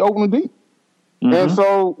somebody's going to be open and deep. Mm-hmm. And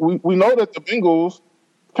so we know that the Bengals,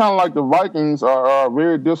 kind of like the Vikings, are a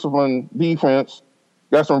very disciplined defense.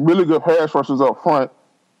 Got some really good pass rushers up front.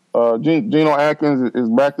 Geno Atkins is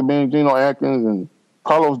back to being Geno Atkins, and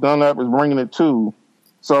Carlos Dunlap is bringing it too.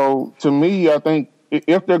 So to me, I think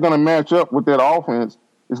if they're going to match up with that offense,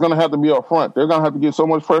 it's going to have to be up front. They're going to have to get so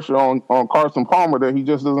much pressure on Carson Palmer that he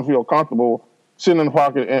just doesn't feel comfortable sitting in the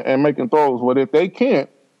pocket and making throws. But if they can't,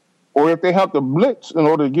 or if they have to blitz in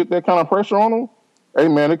order to get that kind of pressure on them, hey,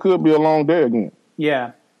 man, it could be a long day again.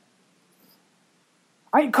 Yeah.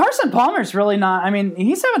 Carson Palmer's really not –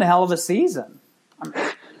 he's having a hell of a season.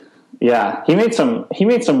 Yeah, he made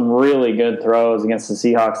some really good throws against the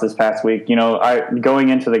Seahawks this past week. Going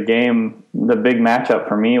into the game, the big matchup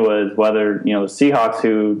for me was whether, the Seahawks,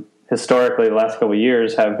 who historically the last couple of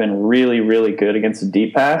years have been really, really good against the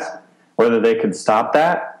deep pass, whether they could stop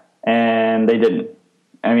that, and they didn't.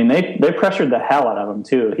 They pressured the hell out of him,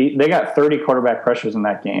 too. They got 30 quarterback pressures in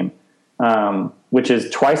that game, which is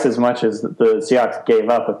twice as much as the Seahawks gave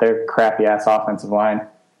up with their crappy-ass offensive line.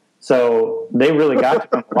 So they really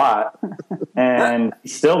got to him a lot, and he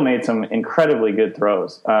still made some incredibly good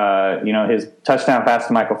throws. His touchdown pass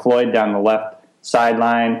to Michael Floyd down the left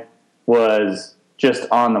sideline was just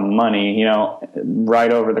on the money,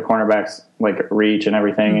 right over the cornerback's reach and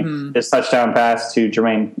everything. Mm-hmm. His touchdown pass to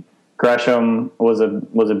Jermaine Gresham was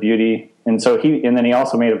a beauty, and so then he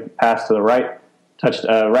also made a pass to the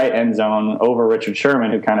right end zone over Richard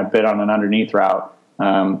Sherman, who kind of bit on an underneath route.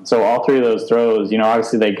 So all three of those throws,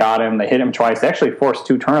 obviously they got him. They hit him twice. They actually forced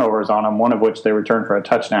 2 turnovers on him, one of which they returned for a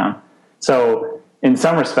touchdown. So in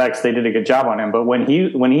some respects, they did a good job on him. But when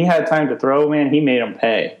he had time to throw, man, he made him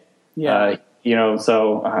pay. Yeah. He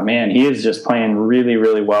is just playing really,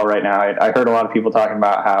 really well right now. I heard a lot of people talking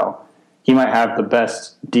about how he might have the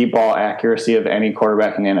best deep ball accuracy of any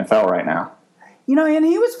quarterback in the NFL right now. And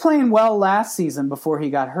he was playing well last season before he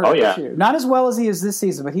got hurt. Oh, yeah. Too. Not as well as he is this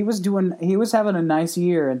season, but he was having a nice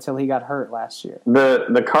year until he got hurt last year.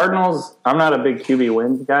 The Cardinals, I'm not a big QB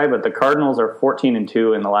wins guy, but the Cardinals are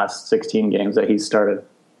 14-2 in the last 16 games that he's started.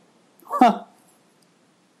 Huh.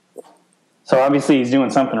 So obviously he's doing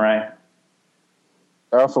something right.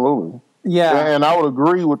 Absolutely. Yeah. And I would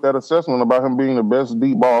agree with that assessment about him being the best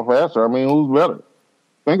deep ball passer. Who's better?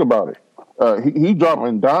 Think about it. He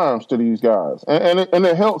dropping dimes to these guys. And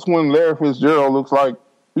it helps when Larry Fitzgerald looks like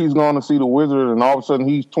he's going to see the Wizard and all of a sudden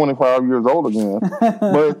he's 25 years old again.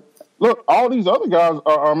 But look, all these other guys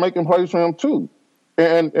are making plays for him too.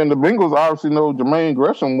 And the Bengals obviously know Jermaine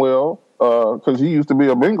Gresham well because he used to be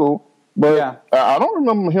a Bengal. But yeah. I don't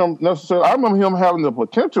remember him necessarily. I remember him having the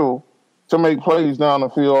potential to make plays down the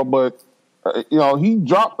field, but he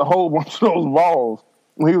dropped a whole bunch of those balls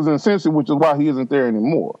when he was in Cincy, which is why he isn't there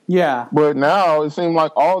anymore. Yeah. But now it seems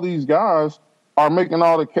like all these guys are making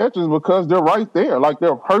all the catches because they're right there. Like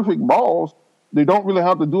they're perfect balls. They don't really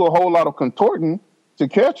have to do a whole lot of contorting to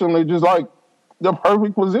catch them. They're just like the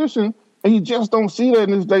perfect position. And you just don't see that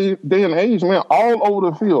in this day and age, man, all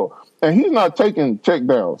over the field. And he's not taking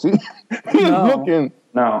checkdowns. He's looking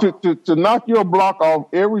to knock your block off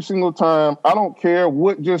every single time. I don't care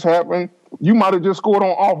what just happened. You might have just scored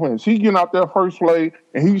on offense. He's getting out there first play,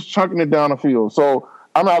 and he's chunking it down the field. So,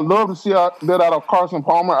 I love to see that out of Carson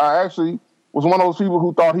Palmer. I actually was one of those people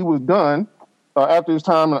who thought he was done. after his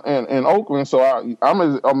time in Oakland. So I'm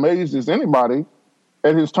as amazed as anybody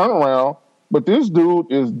at his turnaround. But this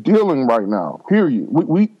dude is dealing right now, period.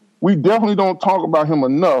 We definitely don't talk about him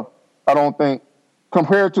enough, I don't think,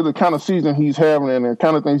 compared to the kind of season he's having and the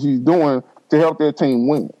kind of things he's doing to help their team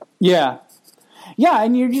win. Yeah. Yeah,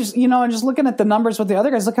 and you're just, and just looking at the numbers with the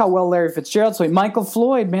other guys, look how well Larry Fitzgerald's playing. Michael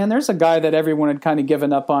Floyd, man, there's a guy that everyone had kind of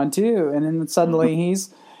given up on too. And then suddenly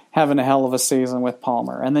he's having a hell of a season with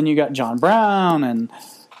Palmer. And then you got John Brown and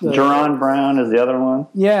Jerron Brown is the other one.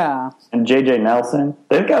 Yeah. And J.J. Nelson.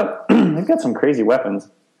 They've got some crazy weapons.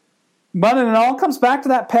 But it all comes back to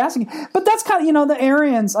that passing. But that's kind of, the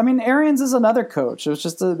Arians. I mean, Arians is another coach. It was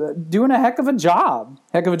just doing a heck of a job.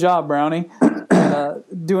 Heck of a job, Brownie.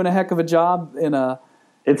 Doing a heck of a job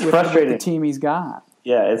it's frustrating. With the team he's got.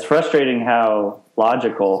 Yeah, it's frustrating how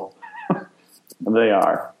logical they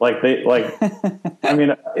are. I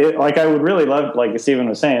mean, I would really love, like Steven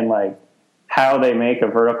was saying, like how they make a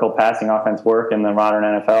vertical passing offense work in the modern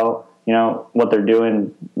NFL. What they're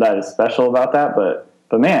doing that is special about that. But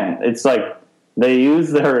man, it's like they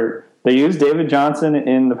use David Johnson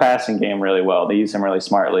in the passing game really well. They use him really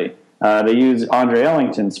smartly. They use Andre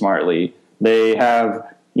Ellington smartly. They have,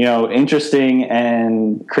 interesting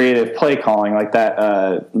and creative play calling like that.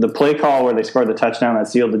 The play call where they scored the touchdown that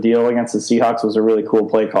sealed the deal against the Seahawks was a really cool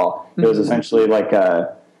play call. It was essentially it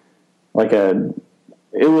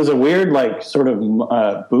was a weird, like, sort of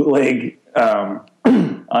bootleg inside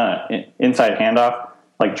handoff,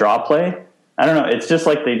 like draw play. I don't know. It's just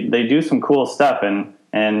like they do some cool stuff,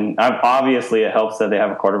 and obviously it helps that they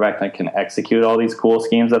have a quarterback that can execute all these cool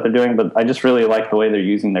schemes that they're doing. But I just really like the way they're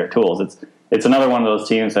using their tools. It's another one of those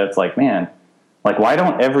teams that's like, man, like why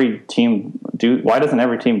doesn't every team do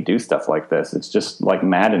stuff like this? It's just like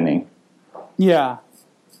maddening. Yeah,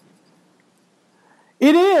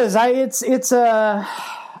 it is. I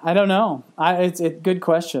don't know. It's a good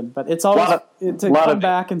question, but it's always to come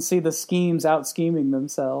back and see the schemes out scheming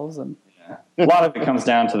themselves and. A lot of it comes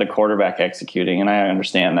down to the quarterback executing, and I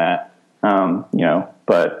understand that,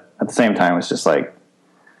 but at the same time, it's just like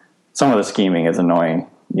some of the scheming is annoying,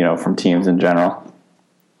 from teams in general.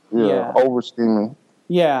 Yeah. Over scheming.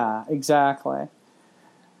 Yeah, exactly.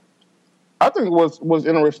 I think what's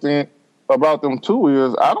interesting about them too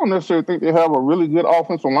is I don't necessarily think they have a really good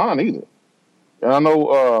offensive line either. And I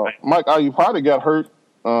know Mike Iupati got hurt,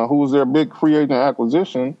 who was their big free agent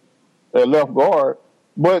acquisition at left guard,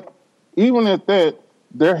 but even at that,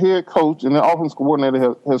 their head coach and their offensive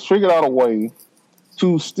coordinator has figured out a way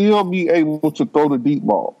to still be able to throw the deep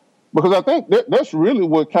ball. Because I think that's really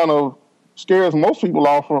what kind of scares most people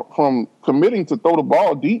off from committing to throw the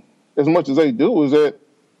ball deep as much as they do, is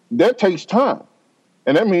that takes time.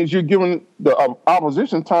 And that means you're giving the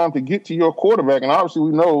opposition time to get to your quarterback. And obviously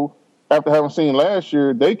we know, after having seen last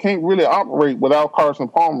year, they can't really operate without Carson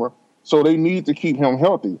Palmer, so they need to keep him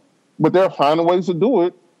healthy. But they're finding ways to do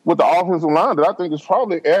it with the offensive line that I think is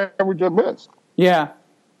probably average at best. Yeah.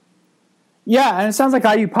 Yeah, and it sounds like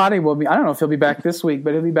Iupati will be. I don't know if he'll be back this week,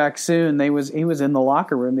 but he'll be back soon. He was in the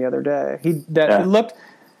locker room the other day. It looked.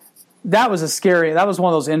 That was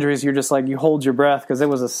one of those injuries you're just like you hold your breath because it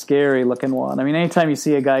was a scary looking one. I mean, anytime you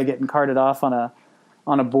see a guy getting carted off on a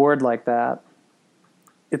board like that,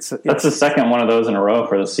 it's the second one of those in a row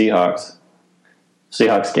for the Seahawks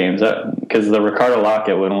games because the Ricardo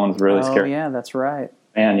Lockett one's really scary. Oh yeah, that's right.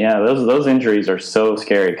 Man, yeah, those injuries are so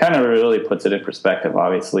scary. It kind of really puts it in perspective,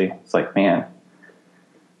 obviously. It's like, man,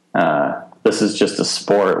 this is just a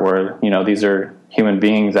sport where, these are human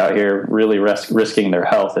beings out here really risking their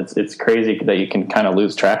health. It's crazy that you can kind of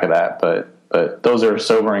lose track of that, but those are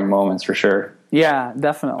sobering moments for sure. Yeah,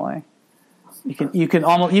 definitely. You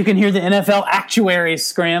can hear the NFL actuaries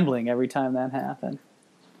scrambling every time that happens.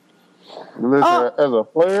 Listen, as a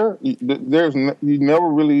player, you never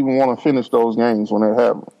really even want to finish those games when they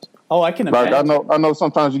happen. Oh, I can imagine. Like I know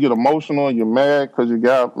sometimes you get emotional and you're mad because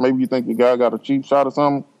maybe you think your guy got a cheap shot or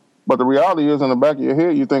something. But the reality is, in the back of your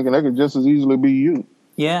head, you're thinking they could just as easily be you.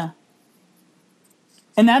 Yeah.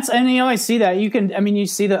 And you always see that. You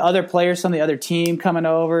see the other players from the other team coming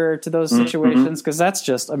over to those situations because that's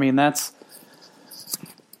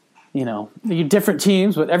you're different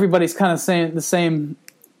teams, but everybody's kind of saying the same.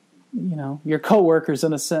 Your coworkers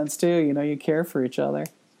in a sense too. You care for each other.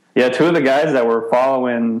 Yeah, two of the guys that were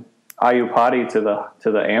following Iupati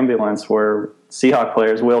to the ambulance were Seahawk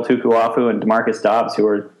players, Will Tukuafu and DeMarcus Dobbs, who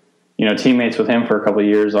were teammates with him for a couple of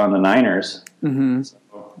years on the Niners. Mm-hmm.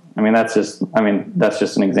 So, that's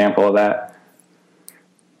just an example of that.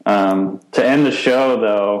 To end the show,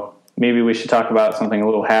 though, maybe we should talk about something a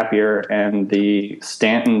little happier and the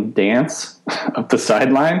Stanton dance up the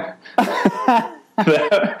sideline.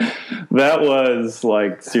 that was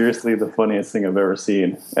like seriously the funniest thing I've ever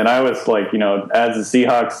seen. And I was like, as a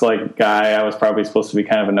Seahawks like guy, I was probably supposed to be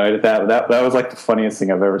kind of annoyed at that, but that was like the funniest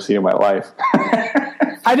thing I've ever seen in my life.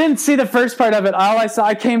 I didn't see the first part of it. All I saw,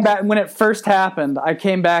 I came back when it first happened. I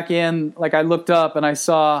came back in, like I looked up and I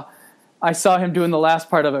saw him doing the last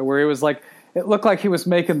part of it where he was like, it looked like he was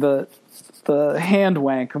making the hand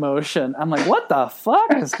wank motion. I'm like, what the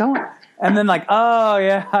fuck is going on? And then like, oh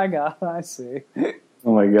yeah, I see.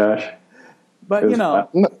 Oh my gosh. But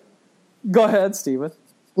go ahead, Steven.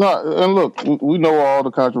 No, and look, we know all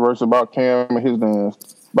the controversy about Cam and his dance.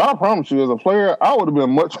 But I promise you, as a player, I would have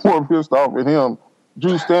been much more pissed off at him,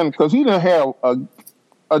 Drew Stanton, because he didn't have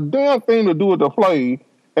a damn thing to do with the play,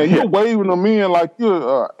 and you're waving them in like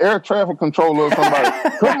you're an air traffic controller or somebody.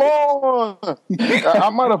 Come on! I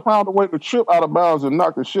might have found a way to trip out of bounds and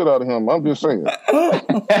knock the shit out of him. I'm just saying.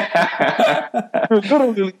 There's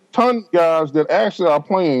literally tons of guys that actually are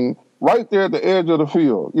playing right there at the edge of the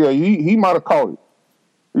field. Yeah, he might have caught it.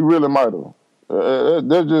 He really might have.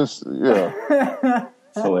 They're just, yeah.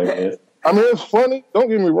 It's hilarious. I mean, it's funny. Don't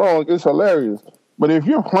get me wrong. It's hilarious. But if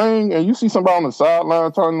you're playing and you see somebody on the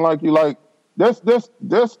sideline talking like you, like, that's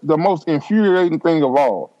the most infuriating thing of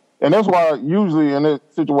all. And that's why usually in that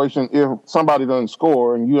situation, if somebody doesn't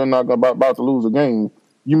score and you're not about to lose a game,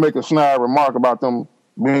 you make a snide remark about them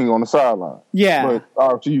being on the sideline. Yeah. But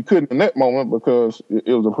obviously you couldn't in that moment because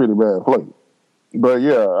it was a pretty bad play. But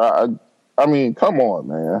yeah, I mean, come on,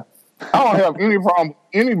 man. I don't have any problem with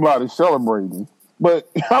anybody celebrating. But,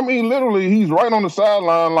 I mean, literally, he's right on the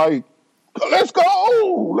sideline like, let's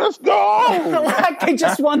go! Let's go! Like they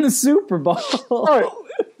just won the Super Bowl. Right.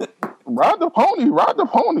 Ride the pony. Go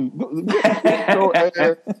ass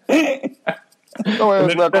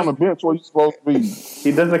back on the bench where you're supposed to be.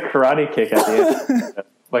 He does a karate kick at the end.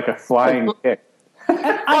 Like a flying kick.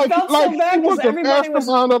 I felt so bad because everybody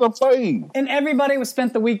was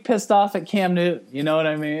spent the week pissed off at Cam Newton. You know what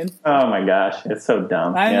I mean? Oh my gosh, it's so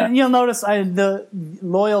dumb. And you'll notice the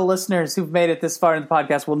loyal listeners who've made it this far in the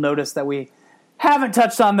podcast will notice that we haven't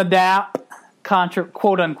touched on the DAP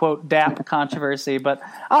quote unquote DAP controversy. But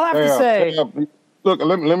I'll have to say, look,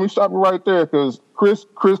 let me stop you right there because Chris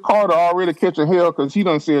Carter already catching hell because he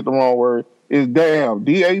done said the wrong word. It's dab,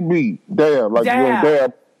 D-A-B, dab, like dab. You go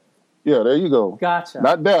dab. Yeah, there you go. Gotcha.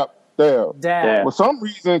 Not dap, dab. Dab. For some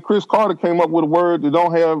reason, Chris Carter came up with a word that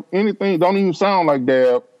don't have anything, don't even sound like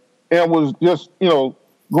dab, and was just,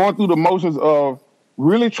 going through the motions of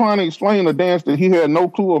really trying to explain a dance that he had no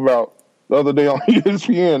clue about the other day on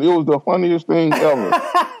ESPN. It was the funniest thing ever.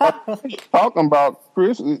 Talking about,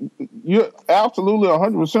 Chris, you're absolutely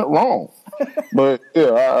 100% wrong. But,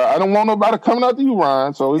 yeah, I don't want nobody coming after you,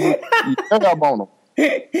 Ryan, so you dab on him.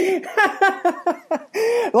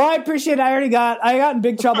 Well, I appreciate it. I got in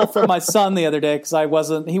big trouble from my son the other day because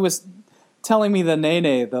he was telling me the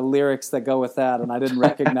the lyrics that go with that, and I didn't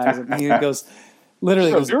recognize it. And he goes,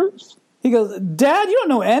 he goes, Dad, you don't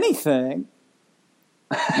know anything.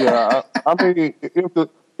 Yeah, I mean,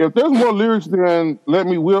 if there's more lyrics than "Let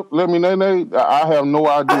Me Whip, Let Me Nay," I have no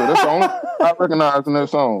idea. That's the only thing I recognize in that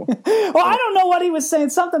song. Well, I don't know what he was saying,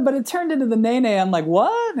 something, but it turned into the nay. I'm like,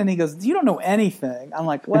 what? And he goes, you don't know anything. I'm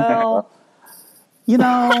like, well, You're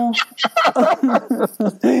not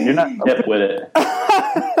hip with it.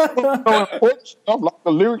 Important stuff like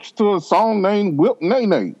the lyrics to a song named "Whip Nay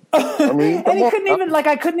Nay." I mean, and he couldn't even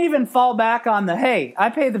I couldn't even fall back on the hey, I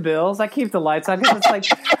pay the bills, I keep the lights on. Because it's like,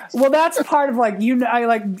 well, that's part of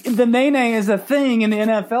the nay is a thing in the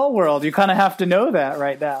NFL world. You kind of have to know that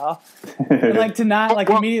right now, and to not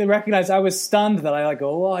immediately recognize. I was stunned that I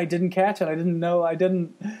I didn't catch it. I didn't know. I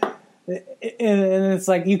didn't. And it's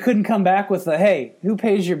like you couldn't come back with the hey, who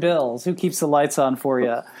pays your bills, who keeps the lights on for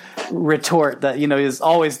you retort that is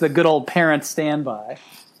always the good old parent standby.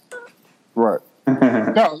 Right.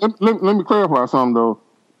 Now let me clarify something though.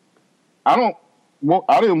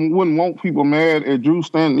 Wouldn't want people mad at Drew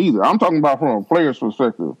Stanton either. I'm talking about from a player's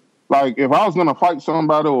perspective. Like if I was gonna fight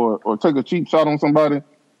somebody or take a cheap shot on somebody,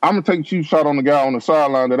 I'm gonna take a cheap shot on the guy on the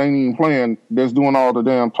sideline that ain't even playing, that's doing all the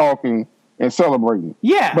damn talking and celebrating.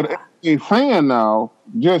 Yeah. But a fan now,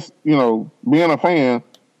 just being a fan,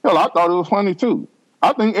 hell, I thought it was funny too.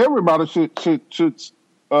 I think everybody should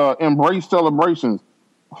embrace celebrations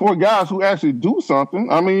for guys who actually do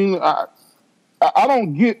something. I mean, I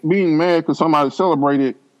don't get being mad because somebody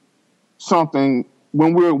celebrated something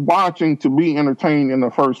when we're watching to be entertained in the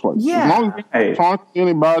first place. Yeah. As long as you're taunting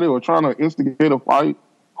anybody or trying to instigate a fight,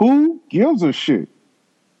 who gives a shit?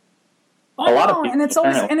 a lot of people,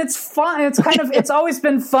 and it's fun. It's kind of, it's always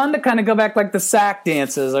been fun to kind of go back like the sack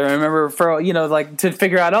dances. I remember for, like to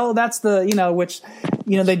figure out, that's the, which,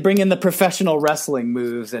 they'd bring in the professional wrestling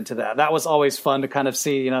moves into that. That was always fun to kind of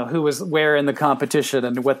see, who was where in the competition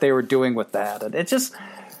and what they were doing with that. And it just,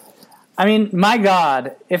 I mean, my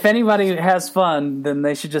God, if anybody has fun, then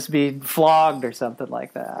they should just be flogged or something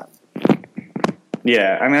like that.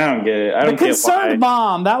 Yeah, I mean, I don't get it. I don't get why. The concerned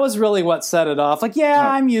mom, that was really what set it off. Like,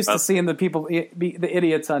 I'm used to seeing the people, the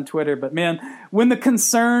idiots on Twitter, but man, when the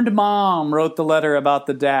concerned mom wrote the letter about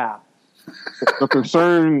the DAP. The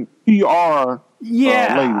concerned PR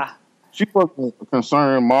lady. She wasn't a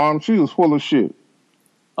concerned mom. She was full of shit.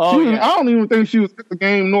 I don't even think she was at the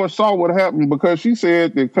game nor saw what happened because she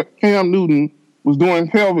said that Cam Newton was doing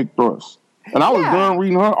pelvic thrusts. And I was done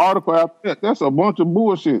reading her article after that. That's a bunch of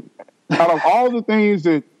bullshit. Out of all the things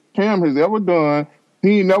that Cam has ever done,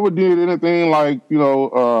 he never did anything like,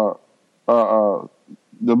 the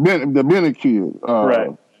Bennett kid. Right.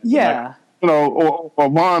 Yeah. Or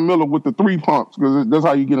Von Miller with the 3 pumps, because that's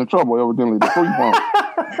how you get in trouble, evidently, the 3 pumps.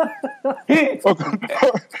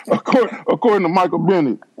 According to Michael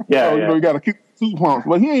Bennett. You got to keep 2 pumps.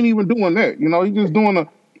 But he ain't even doing that. He's just doing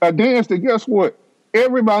a dance that, guess what?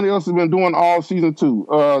 Everybody else has been doing all season too.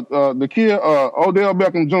 The kid, Odell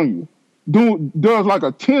Beckham Jr., does like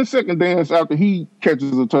a 10-second dance after he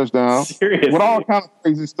catches a touchdown. Seriously? With all kind of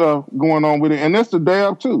crazy stuff going on with it. And that's the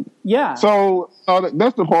dab too. Yeah. So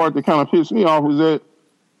that's the part that kind of pissed me off, is that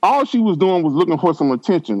all she was doing was looking for some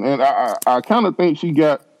attention. And I kind of think she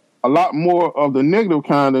got a lot more of the negative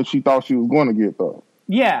kind than she thought she was going to get, though.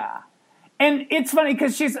 Yeah. And it's funny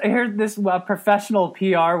because she's here's this professional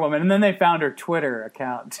PR woman, and then they found her Twitter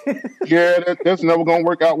account. Yeah, that's never going to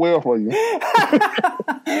work out well for you.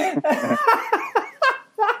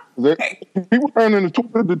 People turn into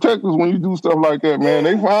Twitter detectives when you do stuff like that, man.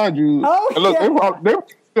 They find you. Oh, and look, they're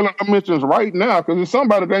stealing our mentions right now because there's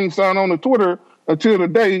somebody that ain't signed on to Twitter until the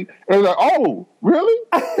day, and they're like, oh, really?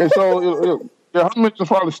 And so her mentions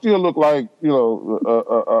probably still look like,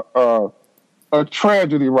 a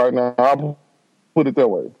tragedy right now. I'll put it that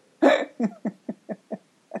way.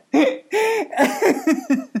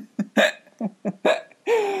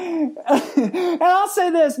 And I'll say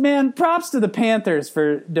this, man, props to the Panthers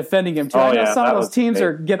for defending him too. I know some of those teams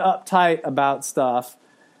get uptight about stuff.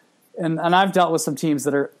 And I've dealt with some teams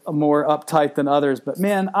that are more uptight than others, but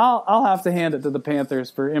man, I'll have to hand it to the Panthers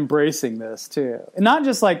for embracing this too. And not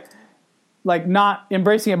just like not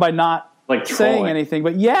embracing it by not like saying anything,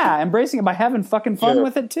 but embracing it by having fucking fun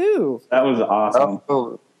with it too. That was awesome.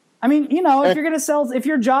 I mean, if you're gonna if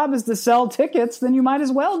your job is to sell tickets, then you might as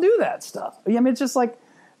well do that stuff. I mean, it's just like,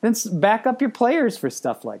 then back up your players for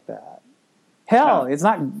stuff like that. Hell, it's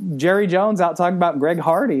not Jerry Jones out talking about Greg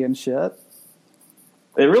Hardy and shit.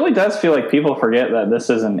 It really does feel like people forget that this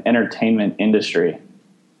is an entertainment industry.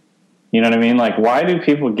 You know what I mean? Like, why do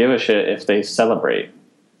people give a shit if they celebrate?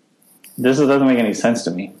 This doesn't make any sense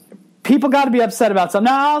to me. People got to be upset about something.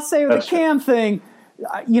 Now, I'll say the Cam thing,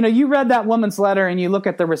 you read that woman's letter and you look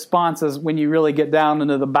at the responses when you really get down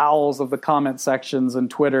into the bowels of the comment sections and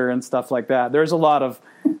Twitter and stuff like that. There's a lot of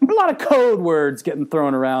code words getting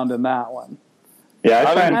thrown around in that one. Yeah,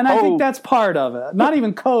 I think that's part of it. Not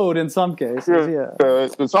even code in some cases.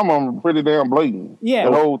 Some of them are pretty damn blatant. Yeah,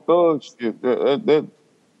 the whole thug shit. That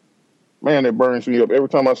man, that burns me up every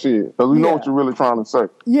time I see it, because we know what you're really trying to say.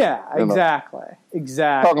 Yeah, exactly.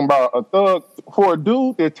 Talking about a thug, for a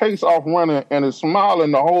dude that takes off running and is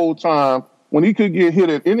smiling the whole time when he could get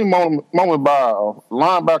hit at any moment by a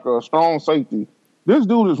linebacker or a strong safety. This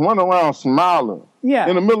dude is running around smiling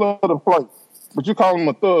in the middle of the play. But you call him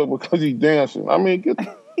a thug because he's dancing. I mean,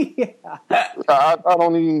 I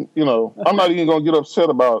don't even, I'm not even going to get upset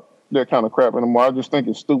about that kind of crap anymore. I just think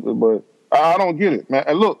it's stupid, but I don't get it, man.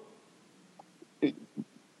 And look,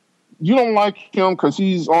 you don't like him because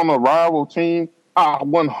he's on a rival team. I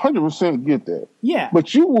 100% get that. Yeah.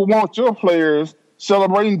 But you will want your players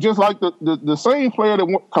celebrating just like the same player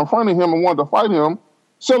that confronted him and wanted to fight him,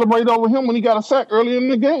 celebrate over him when he got a sack early in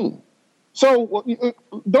the game. So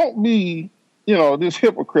don't be, this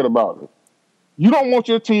hypocrite about it. You don't want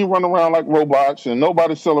your team running around like robots and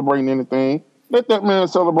nobody celebrating anything. Let that man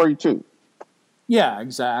celebrate too. Yeah,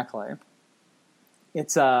 exactly.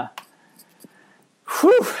 It's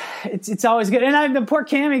it's always good. And the poor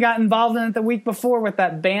Cammy got involved in it the week before with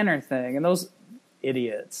that banner thing and those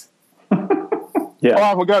idiots. Yeah. Oh,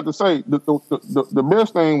 I forgot to say the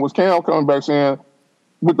best thing was Cam coming back saying,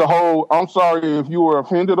 with the whole "I'm sorry if you were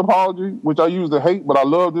offended" apology, which I used to hate, but I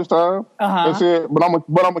love this time. And said, "But I'm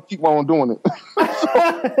gonna keep on doing it."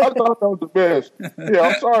 I thought that was the best. Yeah,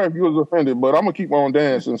 I'm sorry if you was offended, but I'm gonna keep on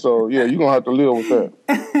dancing. So yeah, you're gonna have to live with that.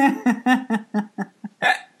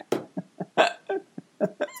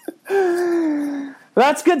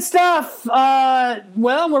 That's good stuff.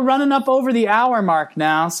 Well, we're running up over the hour mark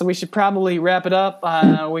now, so we should probably wrap it up.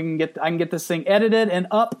 I can get this thing edited and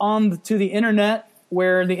up to the internet,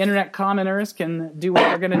 where the internet commenters can do what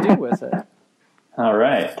they're going to do with it. All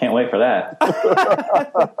right, can't wait for that.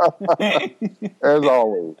 As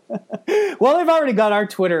always. Well, they've already got our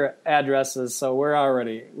Twitter addresses, so we're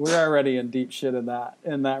already in deep shit in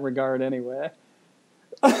that regard anyway.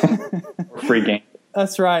 Free game.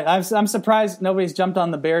 That's right. I'm surprised nobody's jumped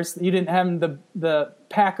on the Bears. You didn't have the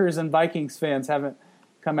Packers and Vikings fans haven't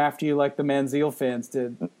come after you like the Manziel fans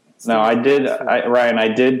did. No, I did. Ryan, I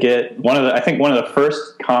did get one of the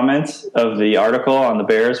first comments of the article on the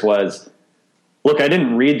Bears was, "Look, I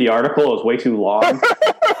didn't read the article; it was way too long."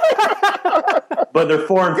 But they're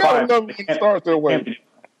 4-5. Start their way.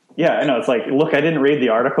 Yeah, I know. It's like, look, I didn't read the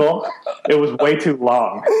article; it was way too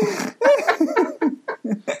long.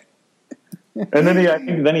 And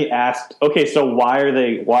then he asked, "Okay, so why are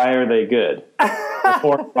they good?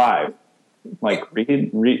 4-5." Like,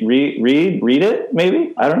 read it,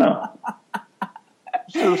 maybe? I don't know.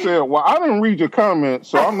 Should have said, "Well, I didn't read your comment,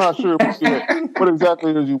 so I'm not sure what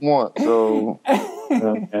exactly it is you want." So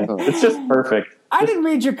it's just perfect. I didn't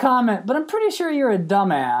read your comment, but I'm pretty sure you're a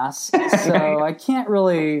dumbass. So I can't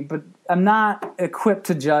really, but I'm not equipped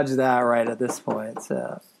to judge that right at this point.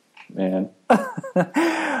 So. Man.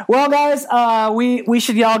 Well, guys, we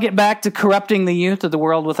should all get back to corrupting the youth of the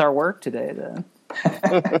world with our work today, then.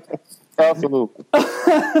 Absolutely.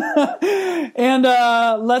 And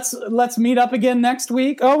let's meet up again next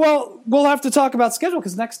week. Oh, well, we'll have to talk about schedule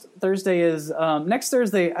because next Thursday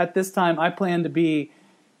at this time I plan to be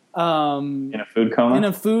in a food coma. In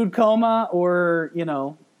a food coma, or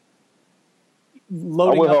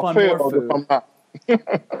loading up on more food.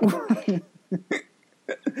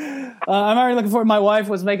 I'm already looking forward. My wife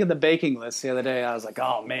was making the baking list the other day. I was like,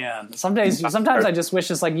 oh man. Sometimes I just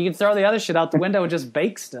wish it's like you could throw the other shit out the window and just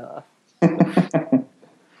bake stuff.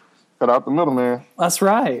 Cut out the middleman. That's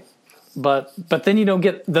right. But then you don't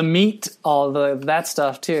get the meat, that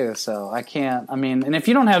stuff too. So I can't. I mean, and if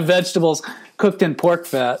you don't have vegetables cooked in pork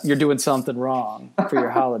fat, you're doing something wrong for your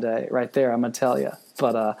holiday right there. I'm gonna tell you.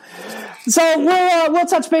 But so we'll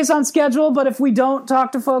touch base on schedule. But if we don't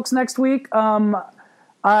talk to folks next week,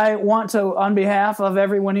 I want to, on behalf of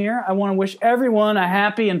everyone here, I want to wish everyone a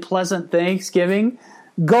happy and pleasant Thanksgiving.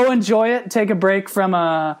 Go enjoy it. Take a break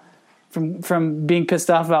from being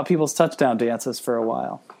pissed off about people's touchdown dances for a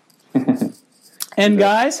while. And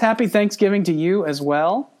guys, happy Thanksgiving to you as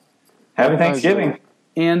well. Happy Thanksgiving.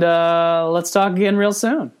 And let's talk again real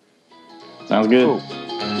soon. Sounds good.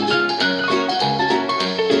 Cool.